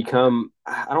 it's become,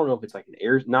 I don't know if it's like an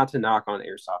air, not to knock on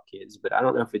airsoft kids, but I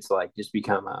don't know if it's like just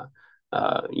become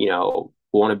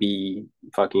want to be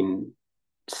fucking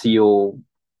SEAL,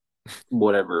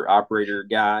 whatever, operator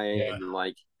guy. Yeah. And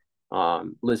like,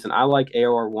 listen, I like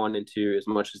AR 1 and 2 as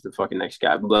much as the fucking next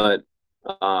guy, but,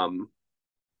 um,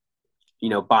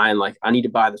 buying like I need to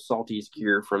buy the saltiest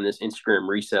gear from this Instagram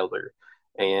reseller,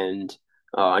 and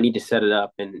I need to set it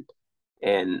up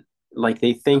and like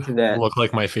they think that Look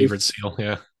like my they, favorite seal.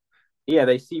 Yeah. yeah,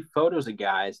 they see photos of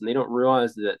guys and they don't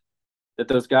realize that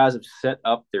those guys have set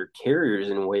up their carriers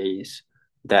in ways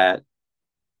that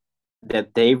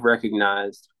they've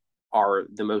recognized are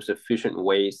the most efficient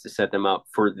ways to set them up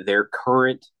for their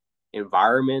current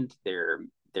environment, their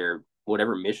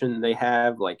whatever mission they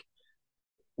have, like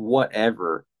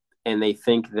whatever. And they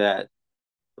think that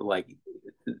like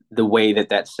the way that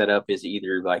that's set up is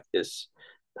either like this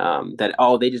that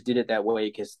oh they just did it that way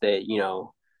because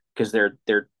because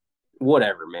they're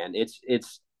whatever, man. It's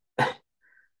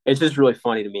it's just really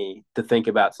funny to me to think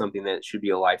about something that should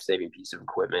be a life-saving piece of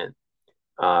equipment,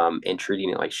 and treating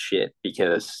it like shit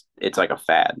because it's like a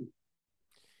fad.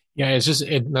 Yeah,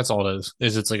 that's all it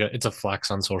is it's like it's a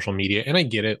flex on social media. And I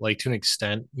get it, like to an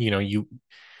extent,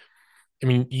 I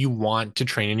mean, you want to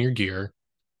train in your gear.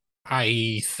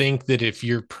 I think that if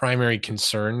your primary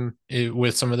concern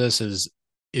with some of this is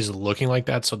looking like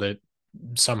that, so that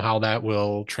somehow that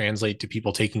will translate to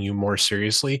people taking you more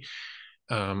seriously,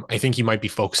 I think you might be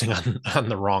focusing on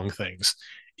the wrong things.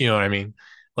 You know what I mean?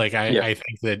 Like Yeah, I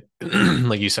think that,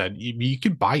 like you said, you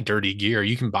could buy dirty gear,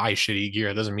 you can buy shitty gear.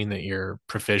 It doesn't mean that you're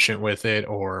proficient with it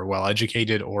or well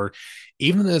educated or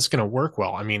even that it's going to work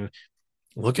well. I mean,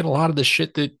 look at a lot of the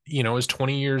shit that is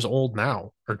 20 years old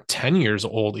now or 10 years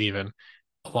old even.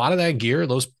 A lot of that gear,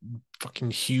 those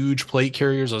fucking huge plate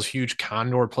carriers, those huge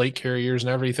Condor plate carriers and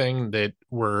everything that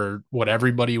were what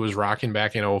everybody was rocking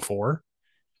back in '04,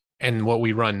 and what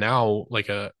we run now, like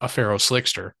a Faro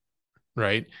Slickster,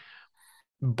 right?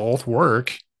 Both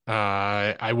work.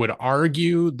 I would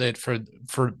argue that for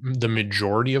the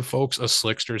majority of folks, a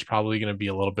Slickster is probably going to be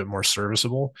a little bit more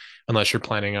serviceable, unless you're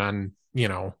planning on,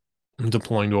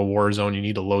 deploying to a war zone. You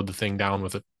need to load the thing down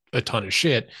with a ton of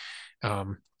shit.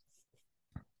 Um,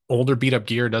 Older beat up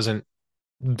gear does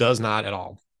not at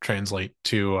all translate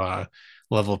to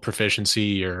level of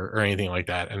proficiency or anything like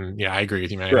that. And yeah, I agree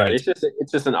with you, man. I think right.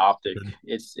 It's just an optic. good.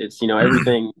 It's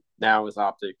everything now is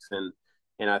optics, and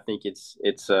and I think it's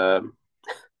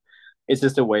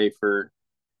just a way for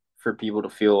people to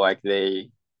feel like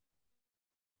they,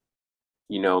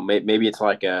 maybe it's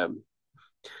like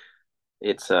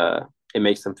it's it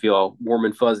makes them feel warm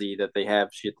and fuzzy that they have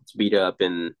shit that's beat up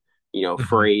and Mhm.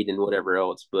 frayed and whatever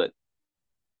else. But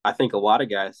I think a lot of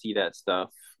guys see that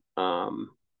stuff,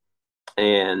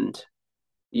 and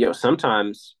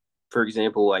sometimes, for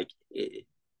example, like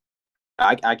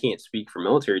I can't speak for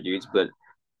military dudes, but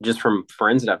just from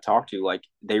friends that I've talked to, like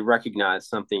they recognize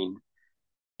something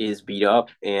is beat up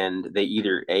and they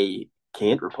either a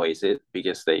can't replace it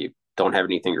because they don't have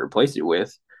anything to replace it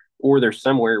with, or they're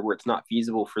somewhere where it's not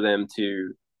feasible for them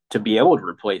to be able to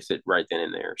replace it right then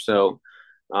and there. So,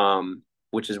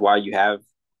 which is why you have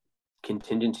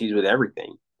contingencies with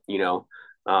everything,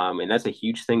 and that's a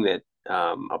huge thing that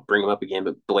I'll bring him up again,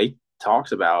 but Blake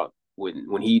talks about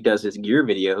when he does his gear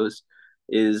videos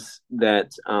is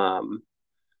that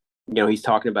he's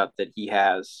talking about that he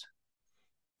has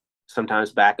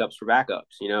sometimes backups for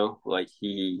backups, like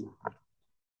he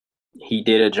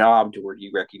did a job to where he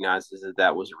recognizes that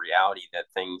that was a reality, that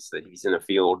things that he's in the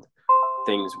field,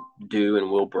 things do and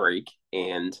will break.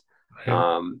 And,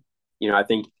 Right. I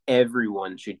think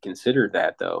everyone should consider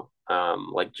that though.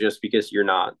 Like just because you're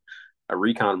not a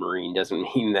recon Marine doesn't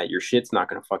mean that your shit's not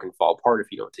going to fucking fall apart if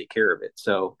you don't take care of it.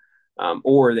 So,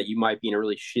 or that you might be in a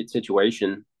really shit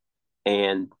situation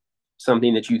and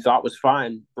something that you thought was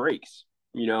fine breaks,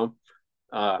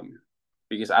 um,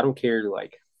 because I don't care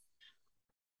like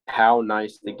how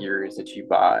nice the gear is that you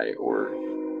buy or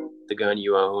the gun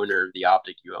you own or the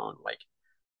optic you own. Like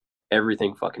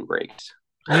everything fucking breaks.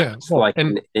 Yeah. It's Well, like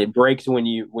and it breaks when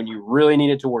you really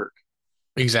need it to work.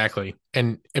 exactly.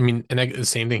 And I mean, and the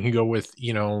same thing can go with,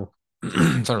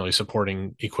 it's not really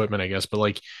supporting equipment, I guess, but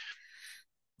like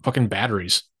fucking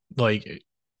batteries. Like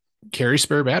carry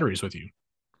spare batteries with you.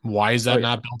 Why is Oh that yeah,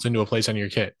 not built into a place on your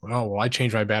kit? Oh, well, I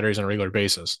change my batteries on a regular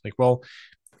basis. Like, well,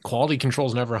 quality control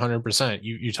is never 100%.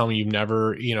 You tell me you've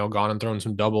never, gone and thrown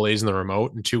some double A's in the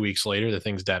remote and 2 weeks later the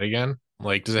thing's dead again.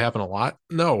 Like, does it happen a lot?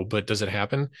 No, but does it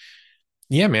happen?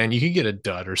 Yeah, man, you could get a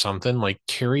dud or something. Like,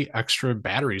 carry extra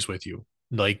batteries with you.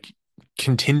 Like,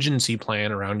 contingency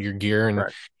plan around your gear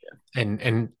right. and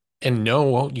and and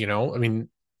know, I mean,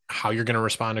 how you're going to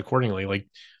respond accordingly. Like,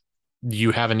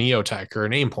 you have an EOTech or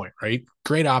an aim point, right?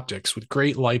 Great optics with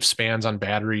great lifespans on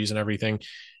batteries and everything.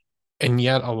 And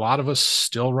yet a lot of us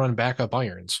still run backup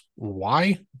irons.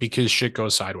 Why? Because shit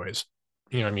goes sideways.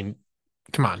 I mean,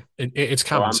 come on. It's So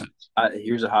common sense.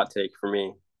 here's a hot take for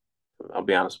me. I'll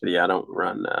be honest with you. I don't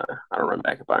run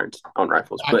backup irons on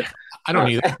rifles, I, but I don't uh,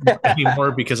 either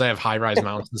anymore because I have high rise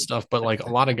mounts and stuff, but like a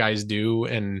lot of guys do.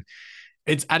 And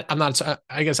I'm not,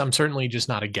 I guess I'm certainly just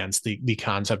not against the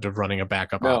concept of running a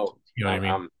backup op. no, You know what I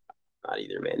mean? I'm not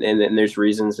either, man. And then there's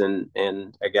reasons, and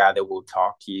a guy that will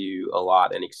talk to you a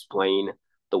lot and explain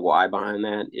the why behind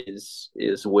that is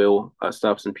Will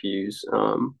Stuffs and Pews.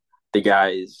 The guy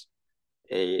is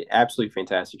a absolutely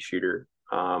fantastic shooter.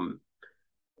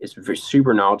 Is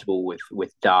super knowledgeable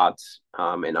with dots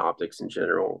and optics in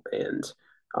general, and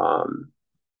um,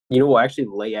 will actually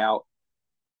lay out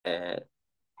a,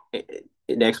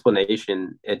 an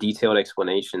explanation, a detailed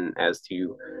explanation as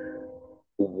to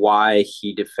why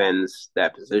he defends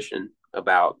that position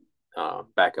about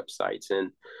backup sites,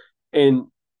 and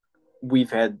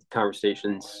we've had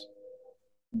conversations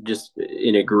just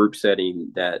in a group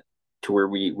setting that to where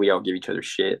we all give each other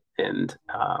shit and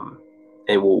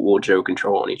we'll joke and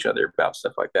troll on each other about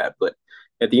stuff like that. But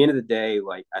at the end of the day,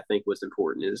 like I think what's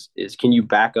important is can you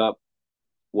back up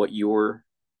what your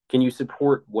can you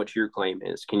support what your claim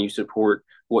is? Can you support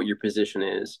what your position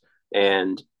is?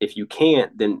 And if you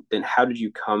can't, then how did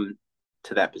you come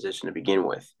to that position to begin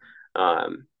with?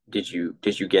 Did you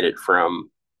get it from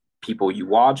people you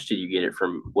watched? Did you get it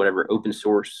from whatever open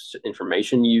source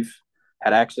information you've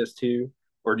had access to,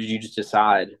 or did you just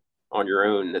decide on your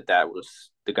own that that was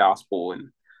the gospel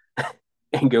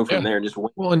and go from Yeah. there and just win,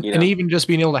 Well, and even just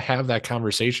being able to have that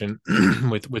conversation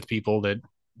with people that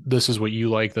this is what you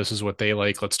like, this is what they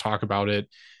like, let's talk about it.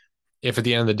 If at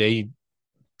the end of the day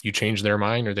you change their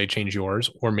mind or they change yours,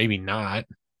 or maybe not,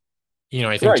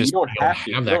 I think Right. just being able to have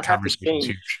You that don't have to conversation is change.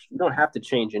 huge. You don't have to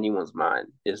change anyone's mind.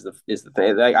 Is the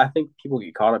thing. Like, I think people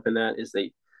get caught up in that. Is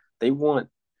they want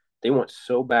they want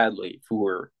so badly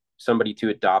for somebody to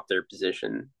adopt their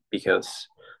position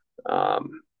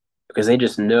um, because they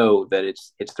just know that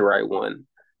it's the right one,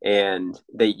 and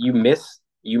that you miss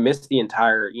the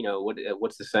entire.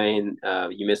 What's the saying?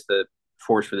 You miss the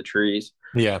forest for the trees.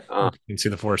 Yeah. Um, You can see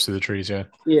the forest through the trees. Yeah.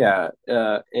 yeah,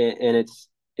 and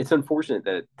it's unfortunate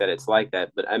that it's like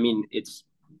that, but I mean,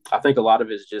 I think a lot of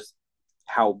it is just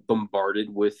how bombarded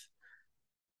with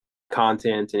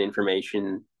content and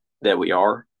information that we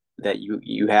are, that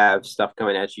you have stuff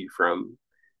coming at you from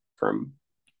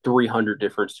 300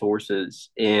 different sources,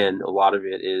 and a lot of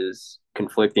it is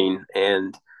conflicting.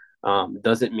 And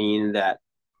doesn't mean that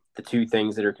the two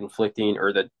things that are conflicting,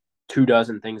 or the 2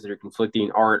 dozen things that are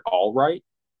conflicting, aren't all right.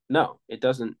 No, it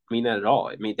doesn't mean that at all.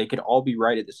 I mean, they could all be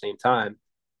right at the same time,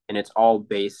 and it's all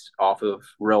based off of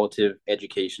relative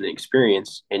education and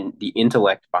experience and the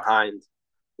intellect behind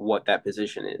what that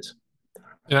position is.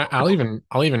 And I'll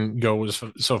even go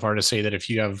so far to say that if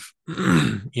you have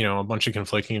a bunch of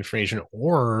conflicting information,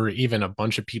 or even a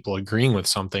bunch of people agreeing with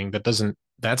something,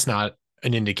 that's not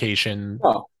an indication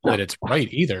Oh that no, it's right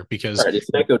either, because right, it's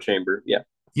an echo chamber. Yeah,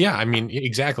 yeah, I mean,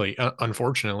 exactly.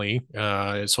 Unfortunately,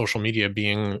 social media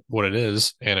being what it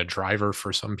is and a driver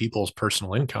for some people's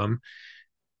personal income,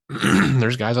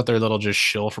 there's guys out there that'll just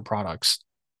shill for products.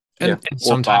 yeah, And or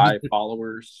sometimes, buy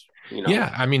followers. You know,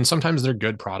 yeah, I mean, sometimes they're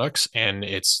good products and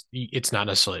it's not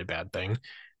necessarily a bad thing.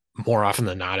 More often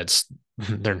than not, it's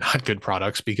they're not good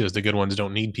products because the good ones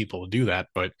don't need people to do that.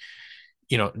 But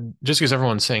just because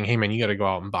everyone's saying, hey man, you got to go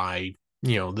out and buy,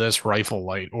 this rifle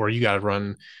light, or you got to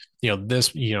run,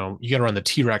 this, you got to run the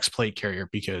T-Rex plate carrier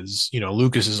because,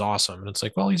 Lucas is awesome. And it's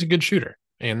like, well, he's a good shooter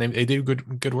and they do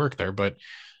good work there. But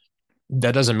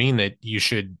that doesn't mean that you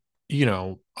should,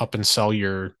 up and sell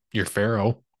your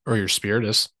Pharaoh or your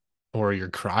Spiritus or your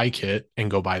Cry kit and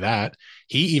go buy that.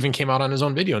 He even came out on his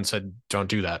own video and said, don't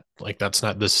do that. Like it's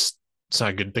not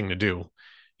a good thing to do.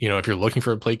 If you're looking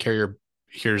for a plate carrier,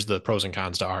 here's the pros and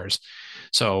cons to ours.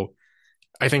 So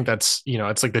I think that's,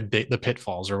 it's like the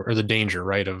pitfalls, or the danger,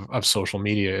 right, of social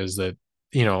media, is that,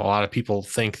 a lot of people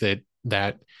think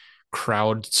that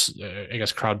crowd, I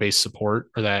guess, crowd-based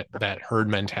support, or that herd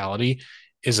mentality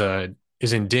is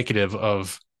indicative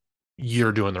of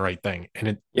you're doing the right thing. And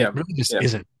it yeah, really just yeah.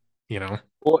 isn't.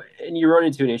 Well, and you run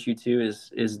into an issue too.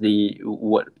 Is the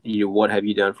what have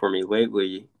you done for me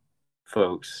lately,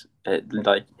 folks?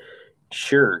 Like,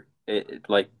 sure,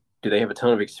 like, do they have a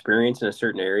ton of experience in a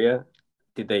certain area?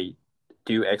 Did they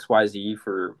do XYZ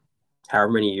for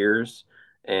however many years,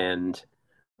 and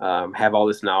have all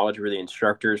this knowledge? Were the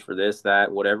instructors for this,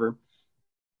 that, whatever?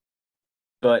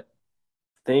 But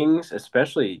things,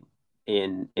 especially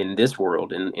in this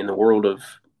world, in the world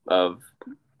of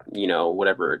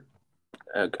whatever,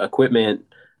 equipment,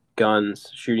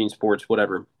 guns, shooting sports,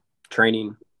 whatever,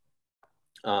 training,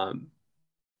 um,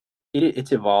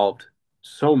 it's evolved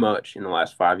so much in the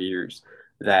last 5 years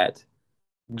that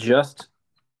just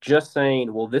just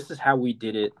saying, well, this is how we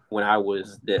did it when I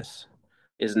was this,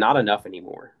 is not enough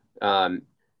anymore.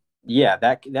 Yeah,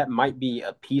 that might be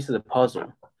a piece of the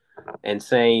puzzle, and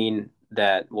saying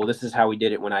that, well, this is how we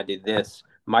did it when I did this,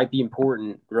 might be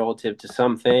important relative to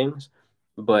some things,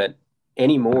 but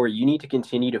anymore, you need to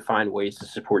continue to find ways to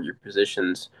support your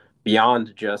positions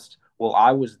beyond just, well,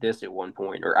 I was this at one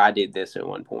point, or I did this at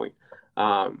one point.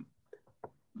 Um,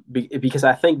 because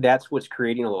I think that's what's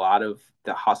creating a lot of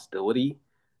the hostility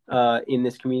in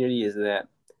this community, is that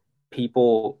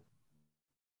people,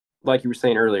 like you were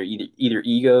saying earlier, either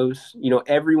egos. Mhm.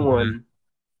 Everyone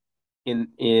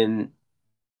in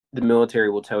the military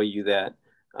will tell you that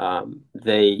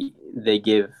they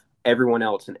give everyone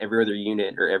else in every other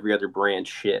unit or every other branch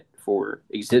shit for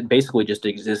basically just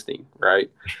existing,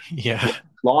 right? Yeah.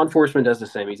 Law enforcement does the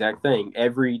same exact thing.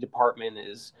 Every department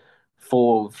is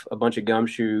full of a bunch of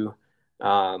gumshoe,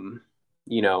 um,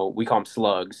 we call them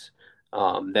slugs,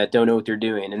 that don't know what they're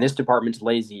doing. And this department's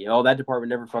lazy. Oh, that department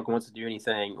never fucking wants to do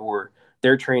anything, or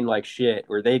they're trained like shit,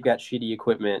 or they've got shitty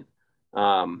equipment,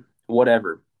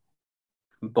 whatever.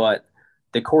 But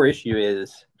the core issue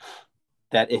is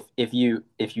that if you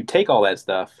take all that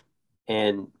stuff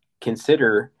and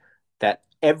consider that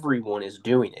everyone is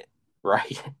doing it,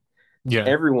 right? Yeah.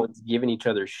 Everyone's giving each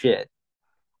other shit,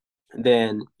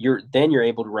 then you're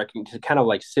able to kind of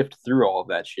like sift through all of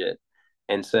that shit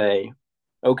and say,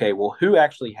 okay, well, who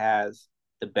actually has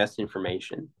the best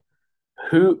information?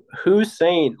 Who's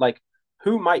saying, like,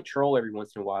 who might troll every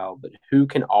once in a while, but who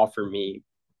can offer me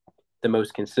the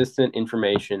most consistent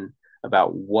information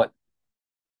about what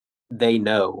they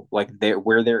know, like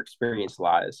where their experience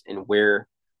lies, and where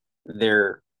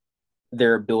their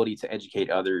their ability to educate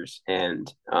others,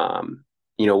 and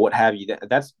what have you.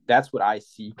 That's what I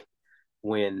seek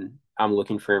when I'm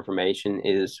looking for information.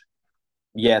 Is,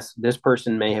 yes, this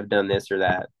person may have done this or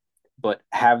that, but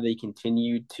have they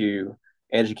continued to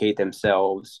educate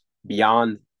themselves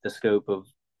beyond the scope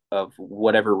of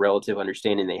whatever relative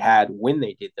understanding they had when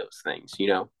they did those things?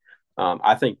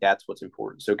 I think that's what's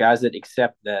important. So guys that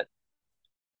accept that,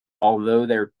 although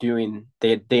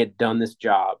they had done this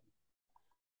job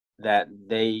that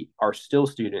they are still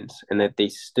students and that they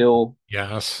still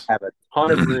Yes. have a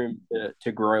ton of room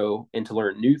to grow and to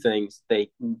learn new things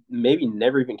they maybe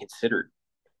never even considered.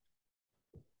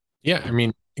 Yeah, I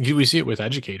mean, we see it with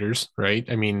educators, right?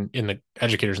 I mean, in the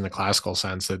educators in the classical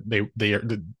sense that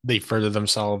they further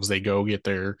themselves, they go get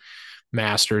their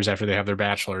masters after they have their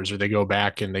bachelors, or they go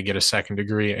back and they get a second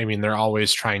degree. I mean, they're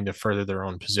always trying to further their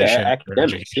own Yeah, position or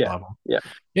academics. education Yeah, level. yeah.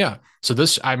 Yeah. So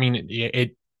this, I mean,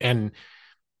 and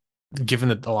given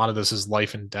that a lot of this is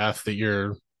life and death that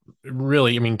you're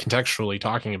really, I mean, contextually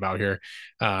talking about here,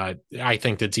 I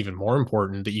think that's even more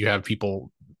important that you have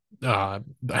people uh,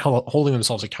 holding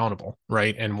themselves accountable,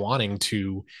 right, and wanting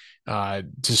to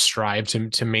strive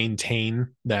to maintain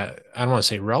that. I don't want to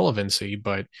say relevancy,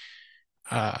 but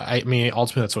I mean,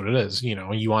 ultimately, that's what it is. You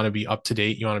know, you want to be up to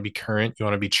date, you want to be current, you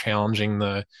want to be challenging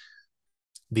the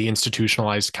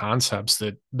institutionalized concepts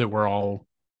that we're all,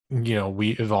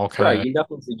 we have all kind Right. of You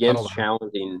nothing's settled against on.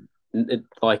 challenging.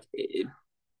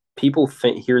 People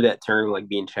hear that term like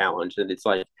being challenged, and it's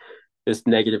like this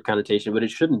negative connotation, but it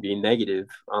shouldn't be negative.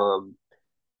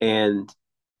 And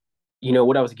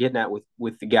what I was getting at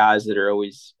with the guys that are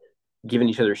always giving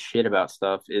each other shit about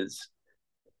stuff is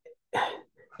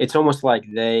it's almost like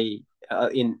they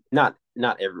in not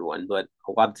everyone, but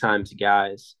a lot of times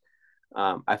guys,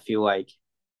 I feel like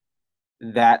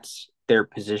that's their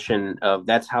position of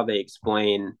that's how they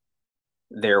explain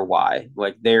their why.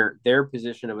 Like their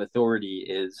position of authority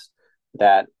is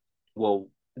that, well,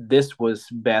 this was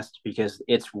best because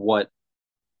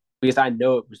I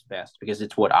know it was best because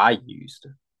it's what I used,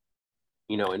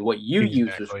 and what you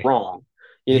used was Exactly. wrong.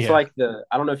 And it's Yeah. like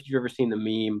I don't know if you've ever seen the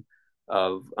meme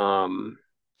of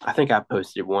I think I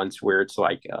posted it once where it's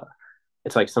like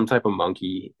some type of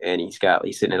monkey and he's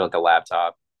sitting at like a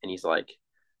laptop and he's like,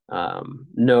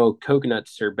 no,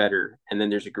 coconuts are better. And then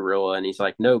there's a gorilla and he's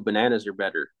like, no, bananas are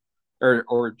better.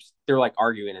 Or they're like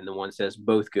arguing and the one says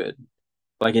both good.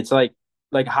 Like it's like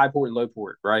high port and low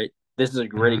port, right? This is a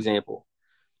great Mhm. example.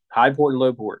 High port and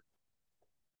low port.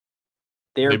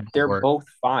 They They're both they're work. both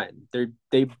fine.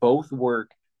 They both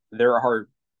work. There are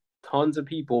tons of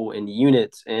people and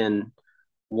units and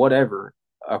whatever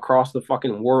across the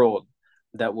fucking world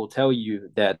that will tell you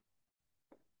that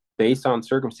based on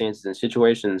circumstances and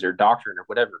situations or doctrine or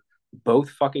whatever, both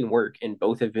fucking work and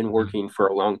both have been Mhm. working for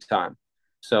a long time.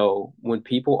 So when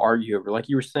people argue over, like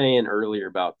you were saying earlier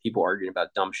about people arguing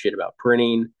about dumb shit about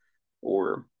printing,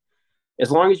 or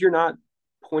as long as you're not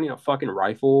pointing a fucking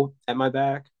rifle at my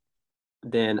back,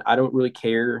 then I don't really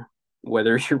care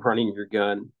whether you're running your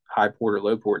gun high port or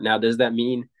low port. Now, does that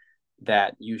mean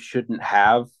that you shouldn't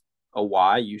have a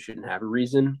why? You shouldn't have a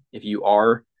reason if you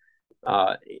are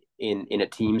uh, in a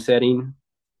team setting?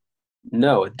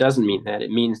 No, it doesn't mean that.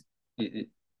 It means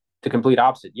the complete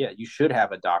opposite. Yeah, you should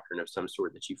have a doctrine of some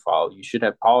sort that you follow. You should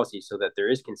have policy so that there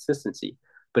is consistency,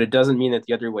 but it doesn't mean that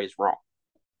the other way is wrong.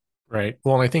 Right.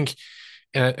 Well, and I think,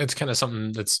 and it's kind of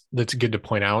something that's good to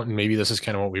point out, and maybe this is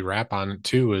kind of what we wrap on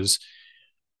too, is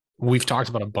we've talked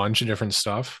about a bunch of different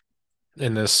stuff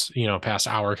in this, past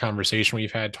hour conversation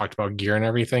we've had, talked about gear and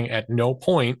everything. At no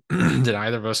point did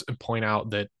either of us point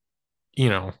out that, you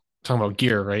know, talking about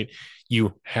gear, right?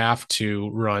 You have to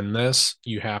run this.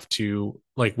 You have to,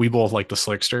 like, we both like the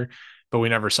Slickster, but we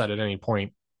never said at any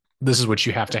point, this is what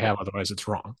you have to have, otherwise it's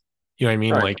wrong. You know what I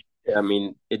mean? Right. Like, I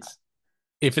mean, if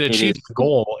it it is achieves the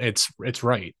goal, it's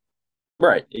right.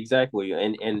 right, exactly.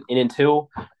 And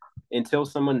until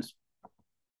someone's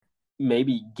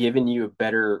maybe giving you a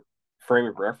better frame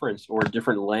of reference or a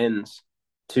different lens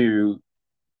to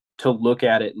look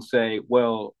at it and say,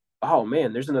 well, oh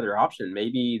man, there's another option.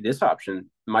 Maybe this option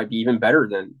might be even better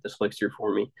than the Slickster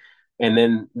for me. And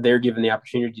then they're given the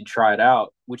opportunity to try it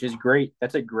out, which is great.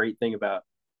 That's a great thing about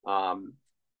um,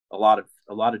 a lot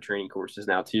of training courses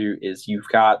now too. Is you've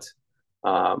got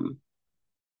um,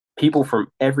 people from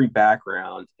every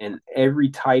background and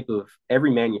every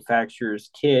manufacturer's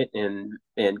kit and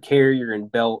carrier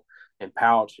and belt and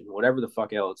pouch and whatever the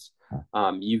fuck else.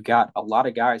 You've got a lot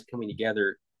of guys coming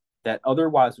together that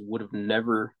otherwise would have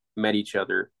never met each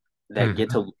other, that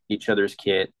get to Mhm. look at each other's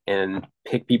kit and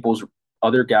pick people's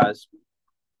other guys'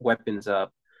 weapons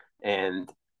up and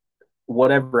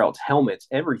whatever else, helmets,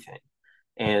 everything,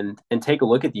 and take a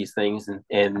look at these things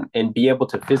and be able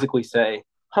to physically say,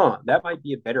 huh, that might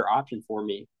be a better option for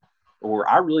me, or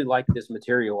I really like this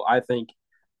material. I think,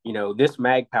 this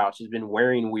mag pouch has been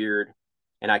wearing weird,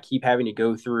 and I keep having to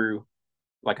go through,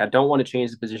 like, I don't want to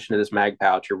change the position of this mag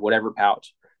pouch or whatever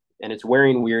pouch, and it's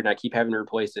wearing weird, and I keep having to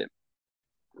replace it.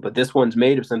 But this one's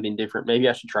made of something different. Maybe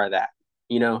I should try that.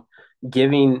 You know,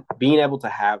 being able to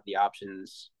have the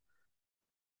options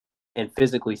and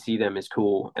physically see them is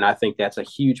cool. And I think that's a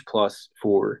huge plus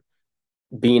for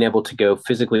being able to go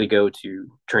to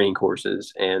training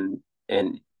courses and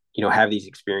have these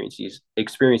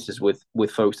experiences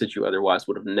with folks that you otherwise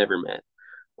would have never met.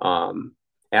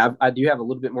 And I do have a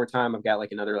little bit more time. I've got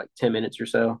like another like 10 minutes or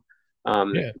so.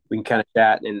 Yeah. We can kind of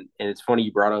chat, and it's funny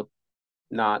you brought up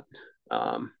not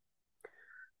um,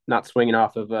 not swinging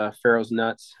off of Pharaoh's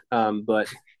nuts, but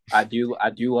I do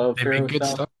love They make Pharaoh good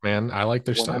stuff. stuff, man. I like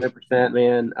their stuff. 100%,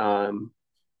 man.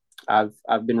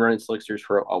 I've been running slicksters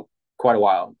for quite a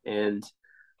while, and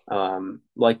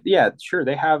like yeah, sure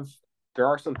there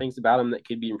are some things about them that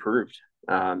could be improved.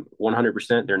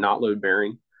 100%, they're not load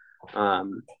bearing.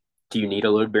 Um, do you need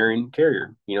a load bearing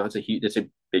carrier? It's a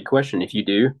big question. If you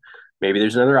do, maybe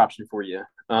there's another option for you.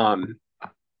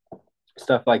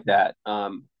 Stuff like that.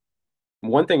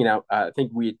 One thing now, I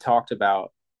think we had talked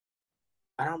about.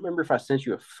 I don't remember if I sent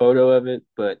you a photo of it,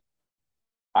 but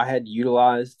I had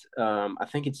utilized. I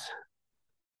think it's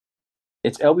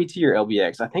LBT or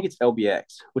LBX. I think it's LBX,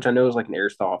 which I know is like an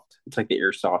airsoft. It's like the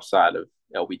airsoft side of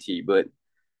LBT, but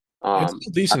It's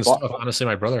I decent bought. stuff. Honestly,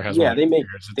 my brother has one Yeah, of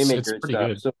theirs. they make It's great pretty stuff.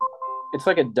 good. So it's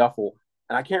like a duffel,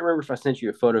 and I can't remember if I sent you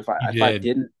a photo. You If I did.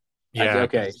 didn't, I did. Yeah,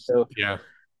 Okay, because so yeah.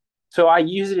 I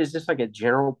use it as just like a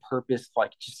general purpose.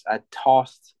 Like just I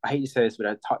tossed. I hate to say this,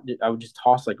 but I would just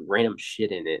toss like random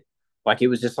shit in it. Like it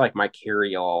was just like my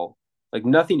carry all. Like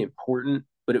nothing important,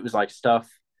 but it was like stuff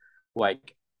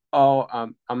like, oh,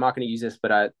 I'm not going to use this,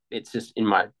 but it's just in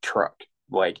my truck.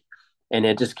 Like, and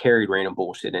it just carried random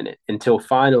bullshit in it until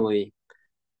finally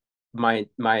my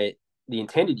the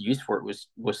intended use for it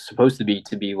was supposed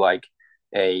to be like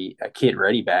a kit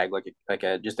ready bag, like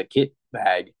a just a kit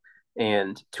bag,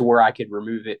 and to where I could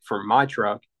remove it from my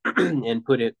truck and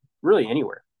put it really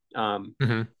anywhere.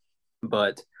 Hmm.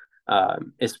 But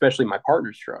especially my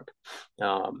partner's truck,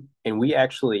 and we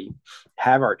actually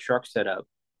have our truck set up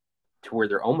to where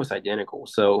they're almost identical.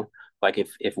 So like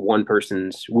if one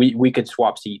person's we could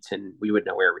swap seats and we would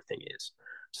know where everything is.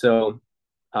 So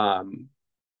um,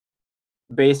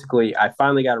 basically, I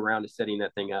finally got around to setting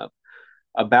that thing up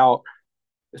about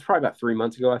it's probably about 3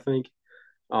 months ago, I think.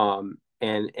 And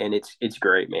it's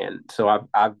great, man. So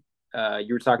I've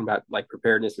you were talking about like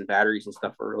preparedness and batteries and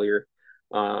stuff earlier.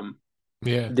 Um,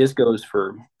 Yeah. this goes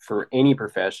for any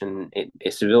profession,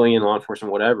 a civilian, law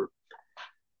enforcement, whatever.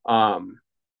 Um,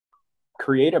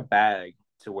 create a bag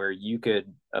to where you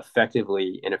could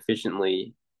effectively and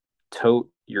efficiently tote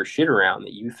your shit around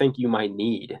that you think you might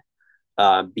need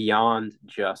beyond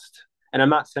just. And I'm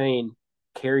not saying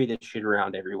carry this shit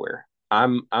around everywhere.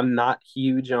 I'm not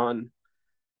huge on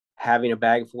having a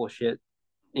bag full of shit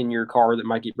in your car that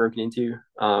might get broken into.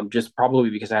 Just probably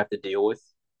because I have to deal with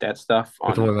that stuff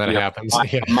With on when that happens.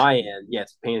 Yeah. my end. Yeah,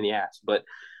 it's a pain in the ass. But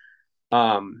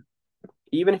um,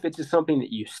 even if it's just something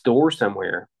that you store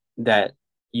somewhere that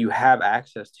you have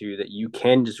access to that you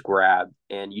can just grab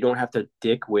and you don't have to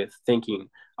dick with thinking,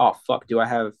 oh fuck, do I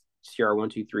have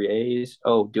CR123As?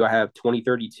 Oh, do I have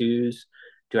 2032s?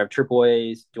 Do I have triple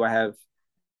A's? Do I have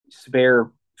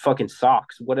spare fucking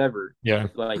socks? Whatever. Yeah.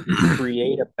 Like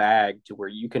create a bag to where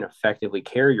you can effectively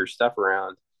carry your stuff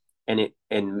around and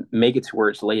make it to where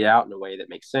it's laid out in a way that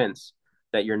makes sense,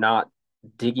 that you're not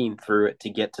digging through it to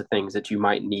get to things that you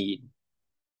might need.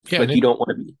 Yeah. Like you don't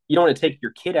want to take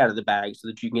your kid out of the bag so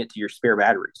that you can get to your spare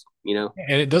batteries, you know?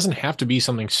 And it doesn't have to be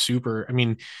something super. I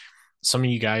mean, some of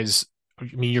you guys, I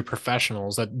mean, you're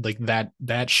professionals that like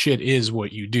that shit is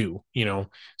what you do, you know?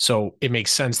 So it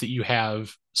makes sense that you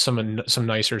have some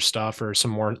nicer stuff or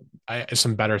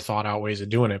some better thought out ways of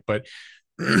doing it. But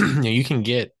you can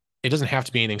get, it doesn't have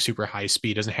to be anything super high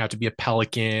speed. It doesn't have to be a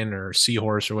Pelican or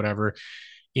Seahorse or whatever,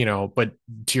 you know, but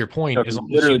to your So point, it as can long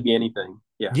as literally you, be anything.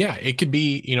 Yeah. yeah, it could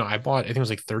be, you know, I bought, I think it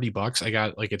was like $30. I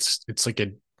got like, it's like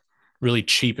a really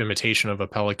cheap imitation of a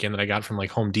Pelican that I got from like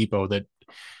Home Depot that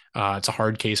it's a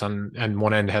hard case on, and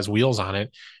one end has wheels on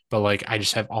it, but like I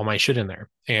just have all my shit in there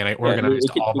and I Yeah. I mean,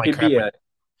 organized all it my could crap be a,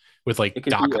 with like it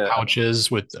could be DACA a, pouches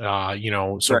with so right.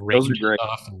 Those are range great.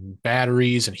 stuff and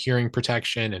batteries and hearing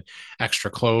protection and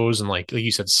extra clothes and like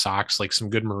you said socks, like some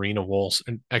good merino wools,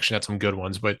 and actually not some good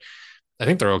ones, but I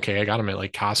think they're okay. I got them at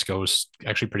like Costco's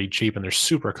actually pretty cheap and they're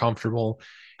super comfortable.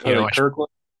 Oh, You know, the Kirkland.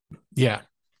 yeah,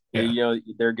 Yeah, yeah, you know,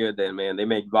 they're good then, man. They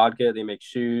make vodka, they make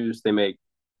shoes, they make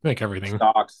make everything.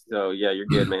 socks. So yeah, you're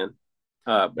good, man.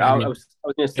 I mean, I was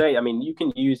gonna say, I mean, you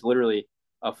can use literally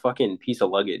a fucking piece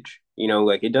of luggage. You know,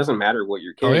 like it doesn't matter what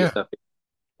you're oh carrying yeah, stuff.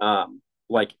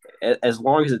 Like as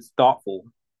long as it's thoughtful,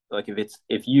 like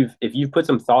if you've put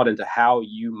some thought into how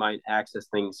you might access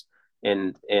things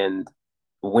and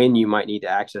when you might need to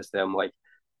access them, like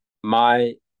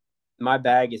my my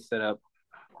bag is set up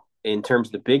in terms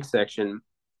of the big section,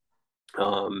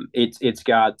 it's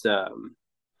got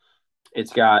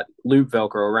it's got loop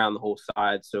Velcro around the whole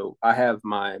side. So I have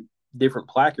my different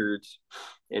placards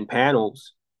and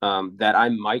panels that I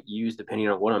might use depending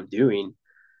on what I'm doing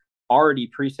already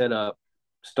preset up,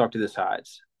 stuck to the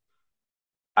sides.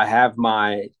 I have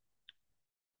my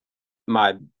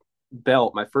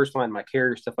belt, my first line, my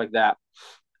carrier, stuff like that,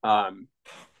 um,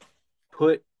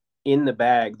 put in the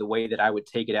bag the way that I would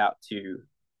take it out to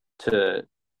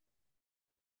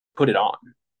put it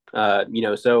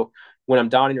on. So when I'm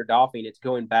donning or doffing, it's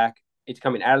going back, it's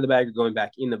coming out of the bag or going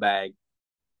back in the bag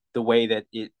the way that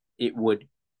it would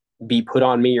be put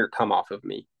on me or come off of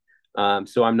me.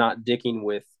 So I'm not dicking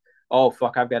with, oh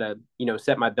fuck, I've got to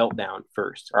set my belt down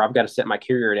first, or I've got to set my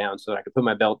carrier down so that I can put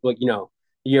my belt. Like you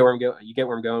get where I'm going. You get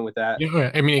where I'm going with that.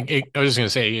 Yeah, I mean, I was just gonna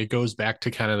say it goes back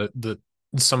to kind of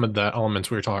some of the elements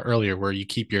we were talking earlier, where you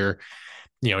keep your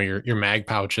your mag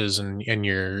pouches and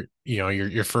your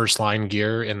your first line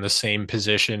gear in the same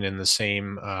position, in the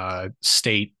same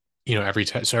state, every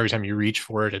time. So every time you reach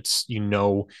for it, it's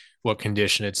what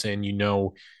condition it's in,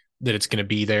 that it's going to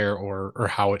be there, or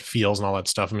how it feels and all that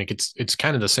stuff. I mean, it's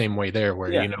kind of the same way there,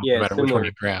 where Yeah, no yeah, matter which one similar.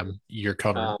 you grab, you're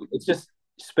covered. It's just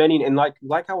spending, and like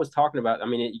I was talking about. I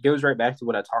mean, it goes right back to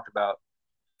what I talked about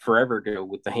forever ago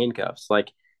with the handcuffs.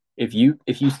 Like if you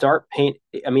start paying,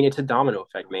 I mean, it's a domino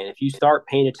effect, man. If you start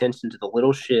paying attention to the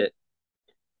little shit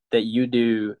that you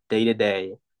do day to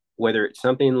day, whether it's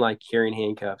something like carrying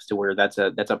handcuffs, to where that's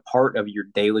a part of your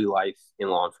daily life in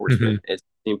law Hmm. enforcement as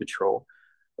in patrol,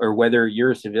 or whether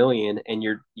you're a civilian and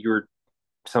you're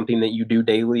something that you do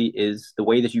daily is the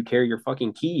way that you carry your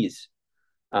fucking keys,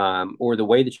 or the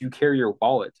way that you carry your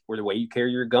wallet, or the way you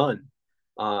carry your gun.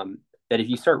 That if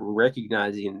you start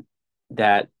recognizing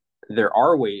that there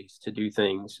are ways to do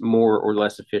things more or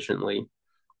less efficiently,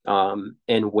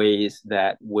 and ways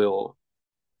that will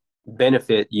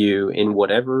benefit you in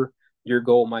whatever your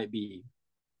goal might be,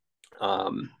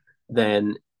 um,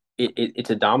 then it's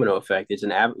a domino effect.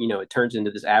 It turns into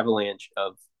this avalanche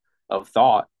of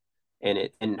thought,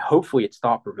 and hopefully it's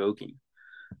thought provoking.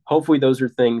 Hopefully those are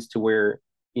things to where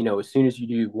as soon as you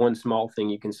do one small thing,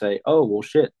 you can say, oh well,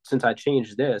 shit. Since I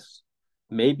changed this,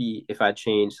 maybe if I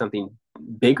change something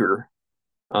bigger,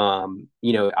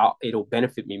 it'll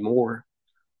benefit me more.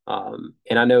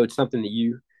 And I know it's something that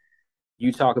you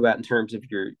talk about in terms of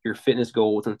your fitness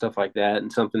goals and stuff like that,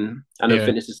 and something I know Yeah,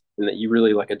 fitness is something that you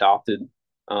really like adopted,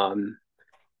 um,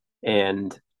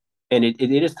 and it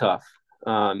is tough,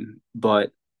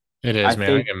 but it I is, man.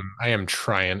 think I am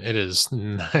trying. It is.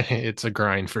 It's a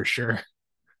grind for sure.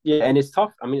 yeah, and it's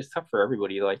tough. I mean, it's tough for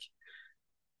everybody. Like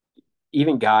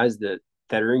even guys that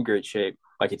are in great shape,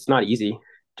 like it's not easy.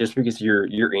 Just because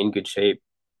you're in good shape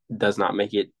does not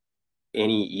make it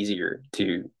any easier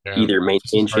to Yeah, either just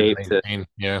as maintain hard to shape to maintain.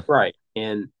 Yeah. right.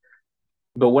 And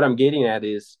but what I'm getting at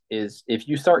is if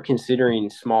you start considering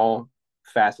small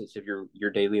facets of your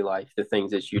daily life, the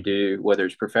things that you do, whether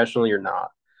it's professionally or not,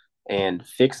 and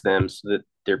fix them so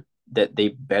that they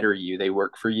better you, they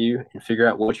work for you, and figure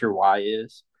out what your why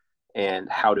is and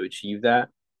how to achieve that,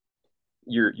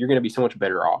 you're going to be so much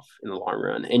better off in the long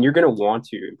run, and you're going to want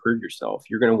to improve yourself.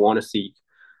 You're going to want to seek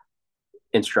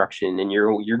instruction, and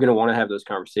you're going to want to have those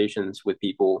conversations with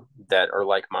people that are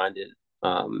like minded.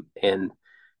 And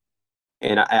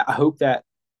I hope that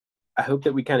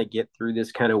we kind of get through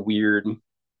this kind of weird,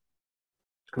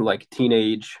 like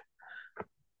teenage,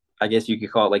 I guess you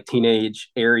could call it like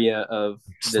teenage area of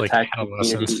It's the like tactical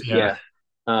adolescence. community. Yeah.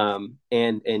 Yeah.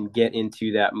 And get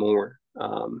into that more,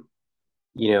 that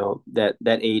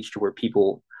age to where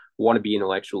people want to be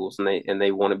intellectuals, and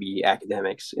they want to be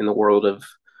academics in the world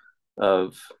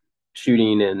of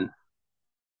shooting and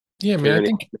Yeah, I mean,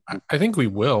 carrying. I think we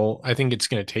will. I think it's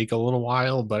going to take a little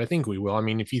while, but I think we will. I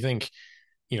mean, if you think,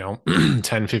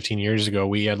 10, 15 years ago,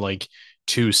 we had like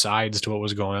two sides to what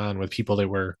was going on, with people that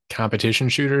were competition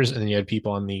shooters, and then you had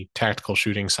people on the tactical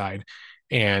shooting side.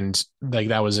 And like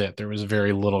that was it. There was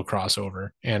very little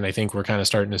crossover. And I think we're kind of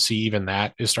starting to see even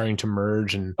that is starting to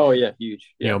merge and, Oh yeah,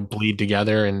 huge. Yeah. bleed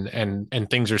together, and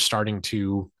things are starting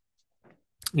to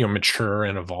mature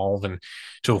and evolve, and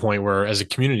to a point where, as a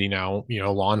community now,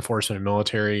 law enforcement and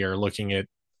military are looking at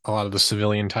a lot of the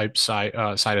civilian type side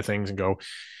of things, and go,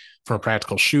 from a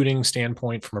practical shooting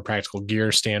standpoint, from a practical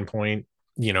gear standpoint,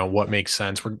 what makes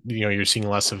sense. You're seeing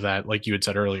less of that. Like you had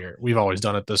said earlier, we've always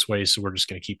done it this way, so we're just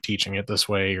going to keep teaching it this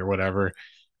way, or whatever.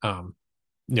 um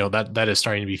that is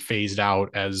starting to be phased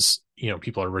out, as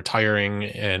people are retiring,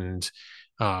 and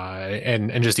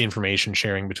just the information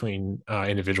sharing between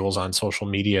individuals on social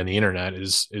media and the internet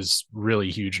is really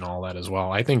huge, and all that as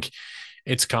well. I think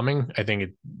it's coming. I think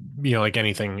it, like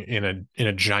anything in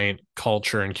a giant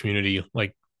culture and community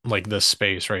like this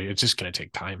space, right? It's just going to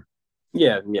take time.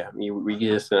 Yeah, yeah. We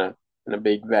get us in a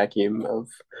big vacuum of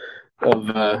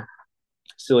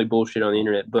silly bullshit on the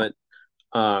internet. But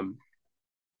um,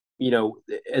 you know,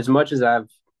 as much as I've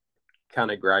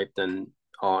kind of griped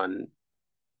on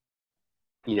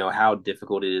how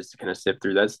difficult it is to kind of sift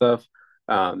through that stuff,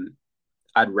 um,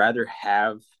 I'd rather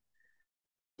have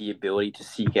the ability to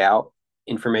seek out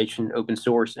information open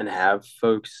source and have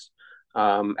folks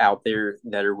out there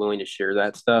that are willing to share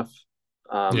that stuff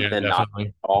Yeah, than not definitely.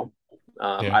 at all.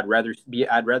 Yeah. I'd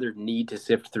rather need to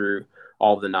sift through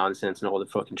all the nonsense and all the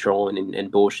fucking trolling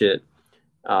and bullshit,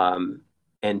 um,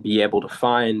 and be able to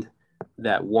find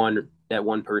that one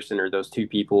person or those two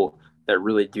people that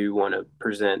really do want to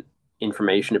present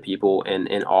information to people and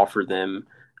offer them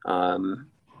um,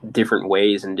 different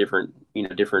ways and different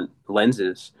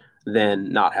lenses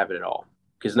than not have it at all.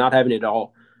 Because not having it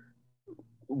all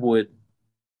would,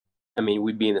 I mean,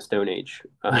 we'd be in the Stone Age.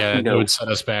 Yeah, it would set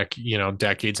us back,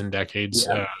 decades and decades.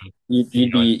 Yeah,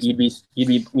 you'd I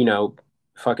be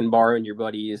fucking borrowing your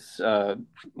buddy's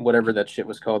whatever that shit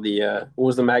was called. What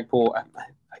was the Magpul?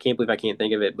 I can't believe I can't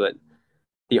think of it, but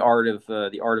the art of the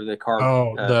car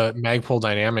the Magpul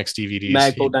Dynamics DVDs.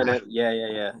 Magpul dynamic. Yeah, yeah,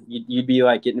 yeah. You'd be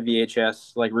like getting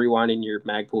VHS, like rewinding your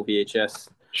Magpul VHS.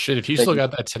 Shit, if you Like, still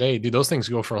got that today, dude, those things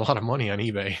go for a lot of money on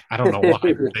eBay. I don't know why,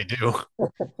 but they do.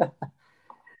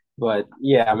 but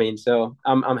yeah, I mean, so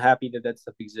I'm happy that that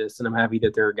stuff exists, and I'm happy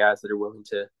that there are guys that are willing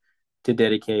to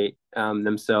dedicate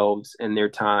themselves and their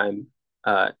time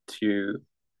to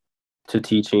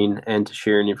teaching and to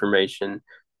sharing information.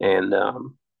 And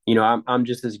I'm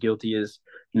just as guilty as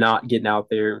not getting out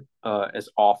there as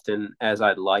often as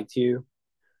I'd like to,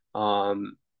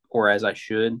 or as I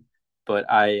should. But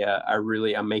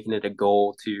I'm making it a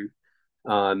goal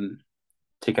um,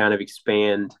 to kind of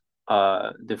expand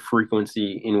the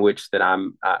frequency in which that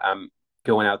I'm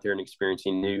going out there and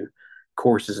experiencing new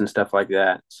courses and stuff like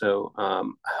that. So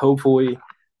hopefully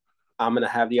I'm going to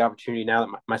have the opportunity now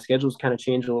that my schedule's kind of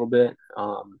changed a little bit,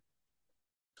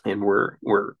 and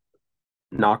we're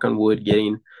knock on wood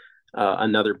getting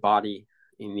another body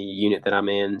in the unit that I'm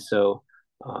in. So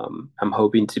I'm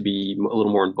hoping to be a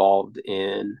little more involved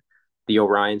in the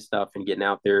Orion stuff and getting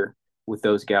out there with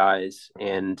those guys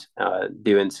and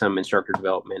doing some instructor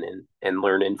development and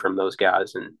learning from those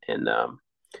guys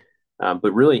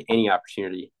but really any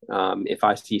opportunity, if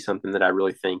I see something that I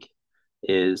really think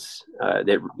is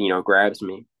that grabs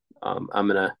me, I'm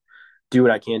gonna do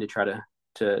what I can to try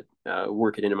to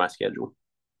work it into my schedule.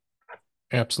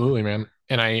 Absolutely, man.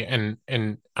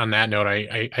 And on that note,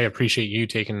 I appreciate you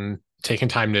taking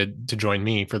time to join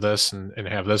me for this and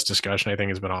have this discussion. I think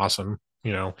has been awesome.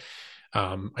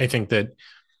 I think that,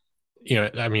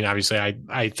 I mean, obviously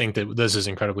I think that this is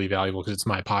incredibly valuable because it's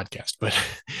my podcast, but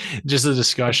just the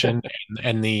discussion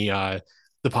and the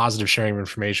positive sharing of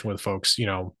information with folks,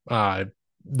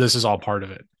 this is all part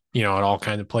of it. It all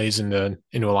kind of plays into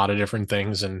a lot of different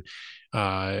things. And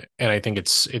I think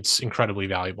it's incredibly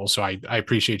valuable. So I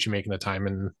appreciate you making the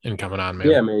time and coming on, man.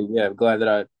 Yeah, man. Yeah, I'm glad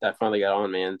that I finally got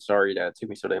on, man. Sorry that it took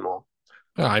me so damn long.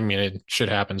 I mean, it shit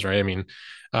happens, right? I mean,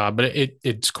 but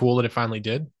it's cool that it finally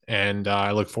did, and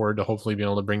I look forward to hopefully being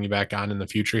able to bring you back on in the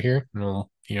future here, and we'll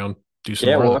do some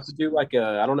Yeah, more of we'll have to this. do like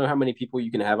I don't know how many people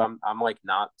you can have. I'm like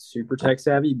not super tech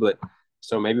savvy, but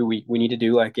so maybe we need to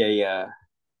do like a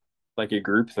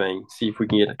group thing. See if we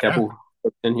can get a Yeah, couple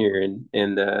in here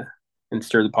and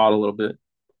stir the pot a little bit.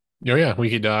 yeah, we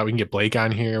can get Blake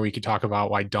on here. We could talk about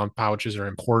why dump pouches are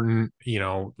important.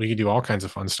 We could do all kinds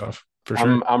of fun stuff for sure.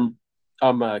 I'm I'm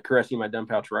I'm caressing my dumb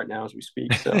pouch right now as we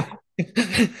speak. So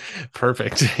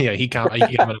Perfect. Yeah, he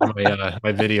commented on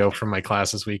my video from my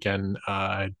class this weekend.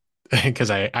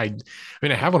 Because I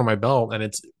mean I have one on my belt and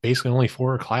it's basically only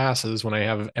 4 classes when I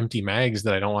have empty mags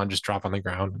that I don't want to just drop on the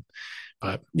ground.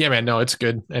 But yeah, man, no, it's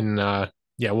good. And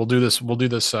yeah, we'll do this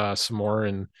some more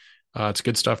and it's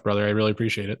good stuff, brother. I really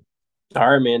appreciate it. all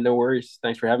right, man. No worries.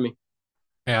 Thanks for having me.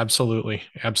 Absolutely.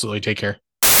 Absolutely. Take care.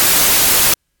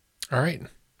 All right.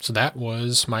 So that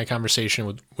was my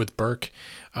conversation with Burke.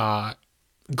 Uh,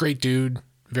 Great dude,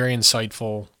 very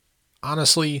insightful.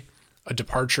 Honestly, a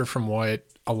departure from what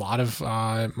a lot of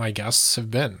my guests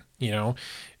have been, and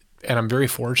I'm very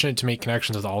fortunate to make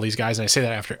connections with all these guys. And I say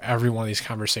that after every one of these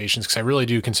conversations, because I really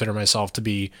do consider myself to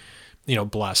be,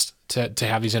 blessed to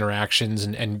have these interactions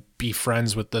and be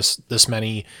friends with this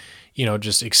many,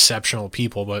 just exceptional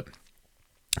people. But,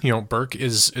 Burke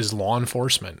is law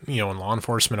enforcement, and law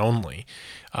enforcement only,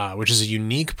 which is a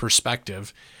unique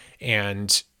perspective.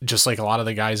 And just like a lot of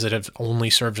the guys that have only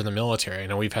served in the military, I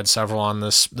know we've had several on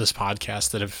this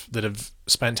podcast that have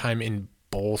spent time in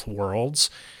both worlds,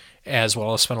 as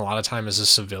well as spent a lot of time as a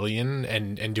civilian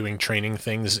and doing training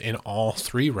things in all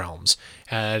three realms,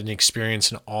 had an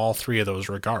experience in all three of those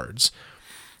regards.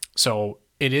 So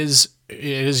it is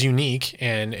unique,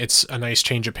 and it's a nice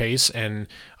change of pace, and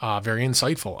very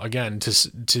insightful again to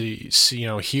see,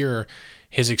 hear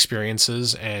his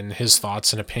experiences and his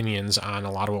thoughts and opinions on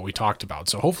a lot of what we talked about.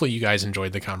 So hopefully you guys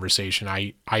enjoyed the conversation.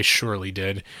 I surely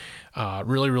did.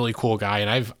 Really, really cool guy.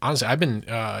 And I've been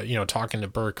talking to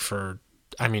Burke for,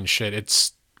 I mean, shit,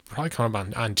 it's probably coming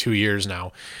up on 2 years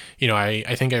now.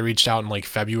 I think I reached out in like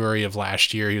February of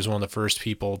last year. He was one of the first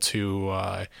people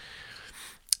to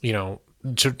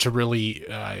to really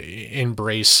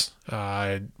embrace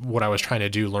what I was trying to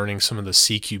do, learning some of the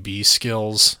CQB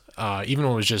skills. Even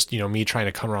when it was just, me trying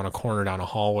to come around a corner down a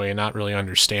hallway and not really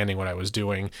understanding what I was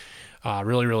doing.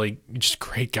 Really, really just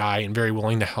great guy and very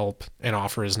willing to help and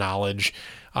offer his knowledge.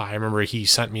 I remember he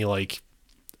sent me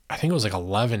I think it was like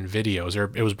 11 videos,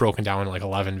 or it was broken down into like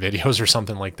 11 videos or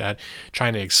something like that,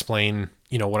 trying to explain,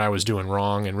 what I was doing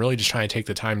wrong, and really just trying to take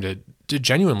the time to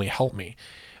genuinely help me.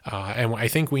 And I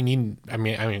think we need,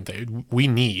 we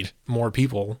need more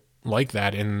people like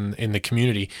that in the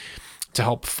community to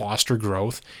help foster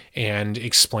growth and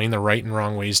explain the right and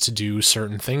wrong ways to do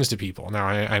certain things to people. Now,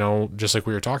 I know, just like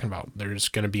we were talking about, there's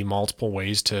going to be multiple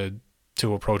ways to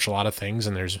approach a lot of things.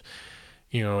 And there's,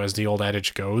 as the old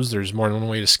adage goes, there's more than one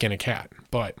way to skin a cat.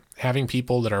 But having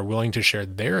people that are willing to share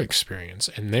their experience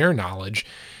and their knowledge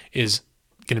is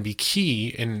going to be key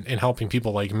in helping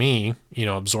people like me,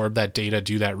 absorb that data,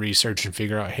 do that research, and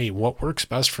figure out, hey, what works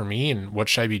best for me, and what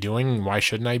should I be doing? Why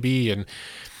shouldn't I be? And,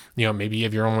 maybe you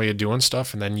have your own way of doing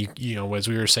stuff. And then as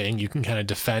we were saying, you can kind of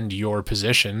defend your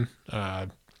position,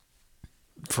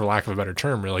 for lack of a better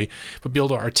term, really, but be able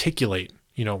to articulate,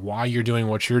 why you're doing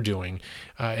what you're doing.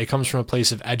 It comes from a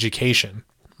place of education,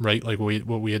 right? Like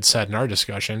what we had said in our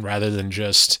discussion, rather than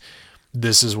just,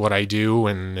 this is what I do,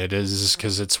 and it is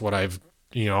because it's what I've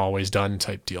always done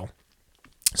type deal.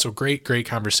 So great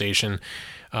conversation.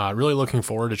 Really looking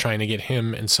forward to trying to get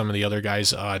him and some of the other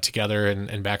guys together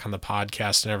and back on the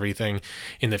podcast and everything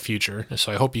in the future.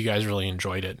 So I hope you guys really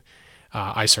enjoyed it.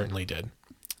 I certainly did.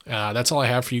 That's all I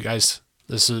have for you guys.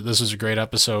 This is a great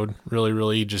episode. Really,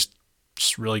 really just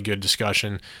really good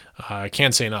discussion. I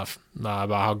can't say enough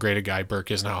about how great a guy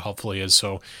Burke is and how helpful he is.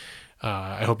 So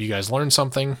I hope you guys learned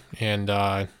something.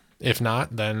 And if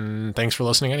not, then thanks for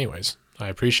listening anyways. I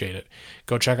appreciate it.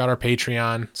 Go check out our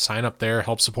Patreon, sign up there,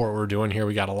 help support what we're doing here.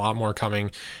 We got a lot more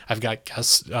coming. I've got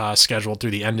guests scheduled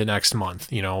through the end of next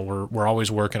month. We're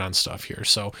always working on stuff here.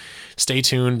 So stay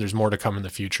tuned. There's more to come in the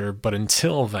future. But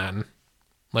until then,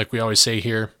 like we always say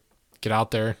here, get out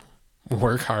there,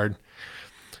 work hard,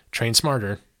 train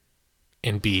smarter,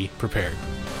 and be prepared.